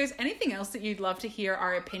if there's anything else that you'd love to hear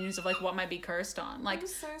our opinions of, like what might be cursed on, like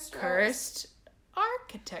cursed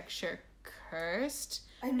architecture, cursed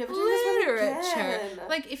I've never done this one literature. again.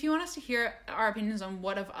 Like if you want us to hear our opinions on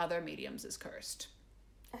what of other mediums is cursed,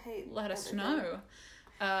 let us know.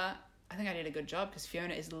 I think I did a good job because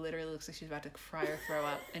Fiona looks like she's about to cry or throw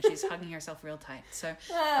up, and she's hugging herself real tight. So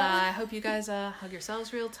I hope you guys hug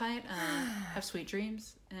yourselves real tight, have sweet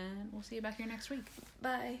dreams, and we'll see you back here next week.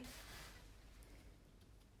 Bye.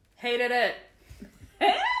 Hated it.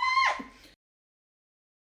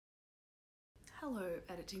 Hello,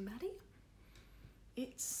 Editing Maddie.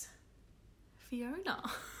 It's Fiona.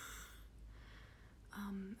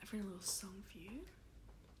 I've written a little song for you.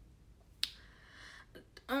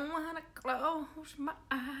 I don't wanna close my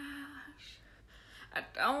eyes. I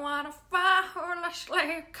don't wanna fall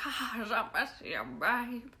asleep 'cause I miss you,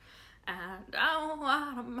 babe. I don't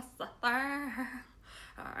wanna miss a thing.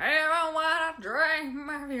 I even wanna dream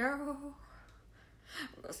of you.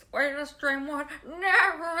 The sweetest dream would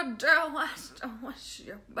never do. I still wish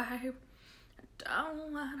you, babe. I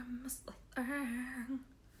don't wanna miss a thing.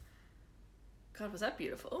 God, was that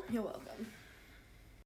beautiful? You're welcome.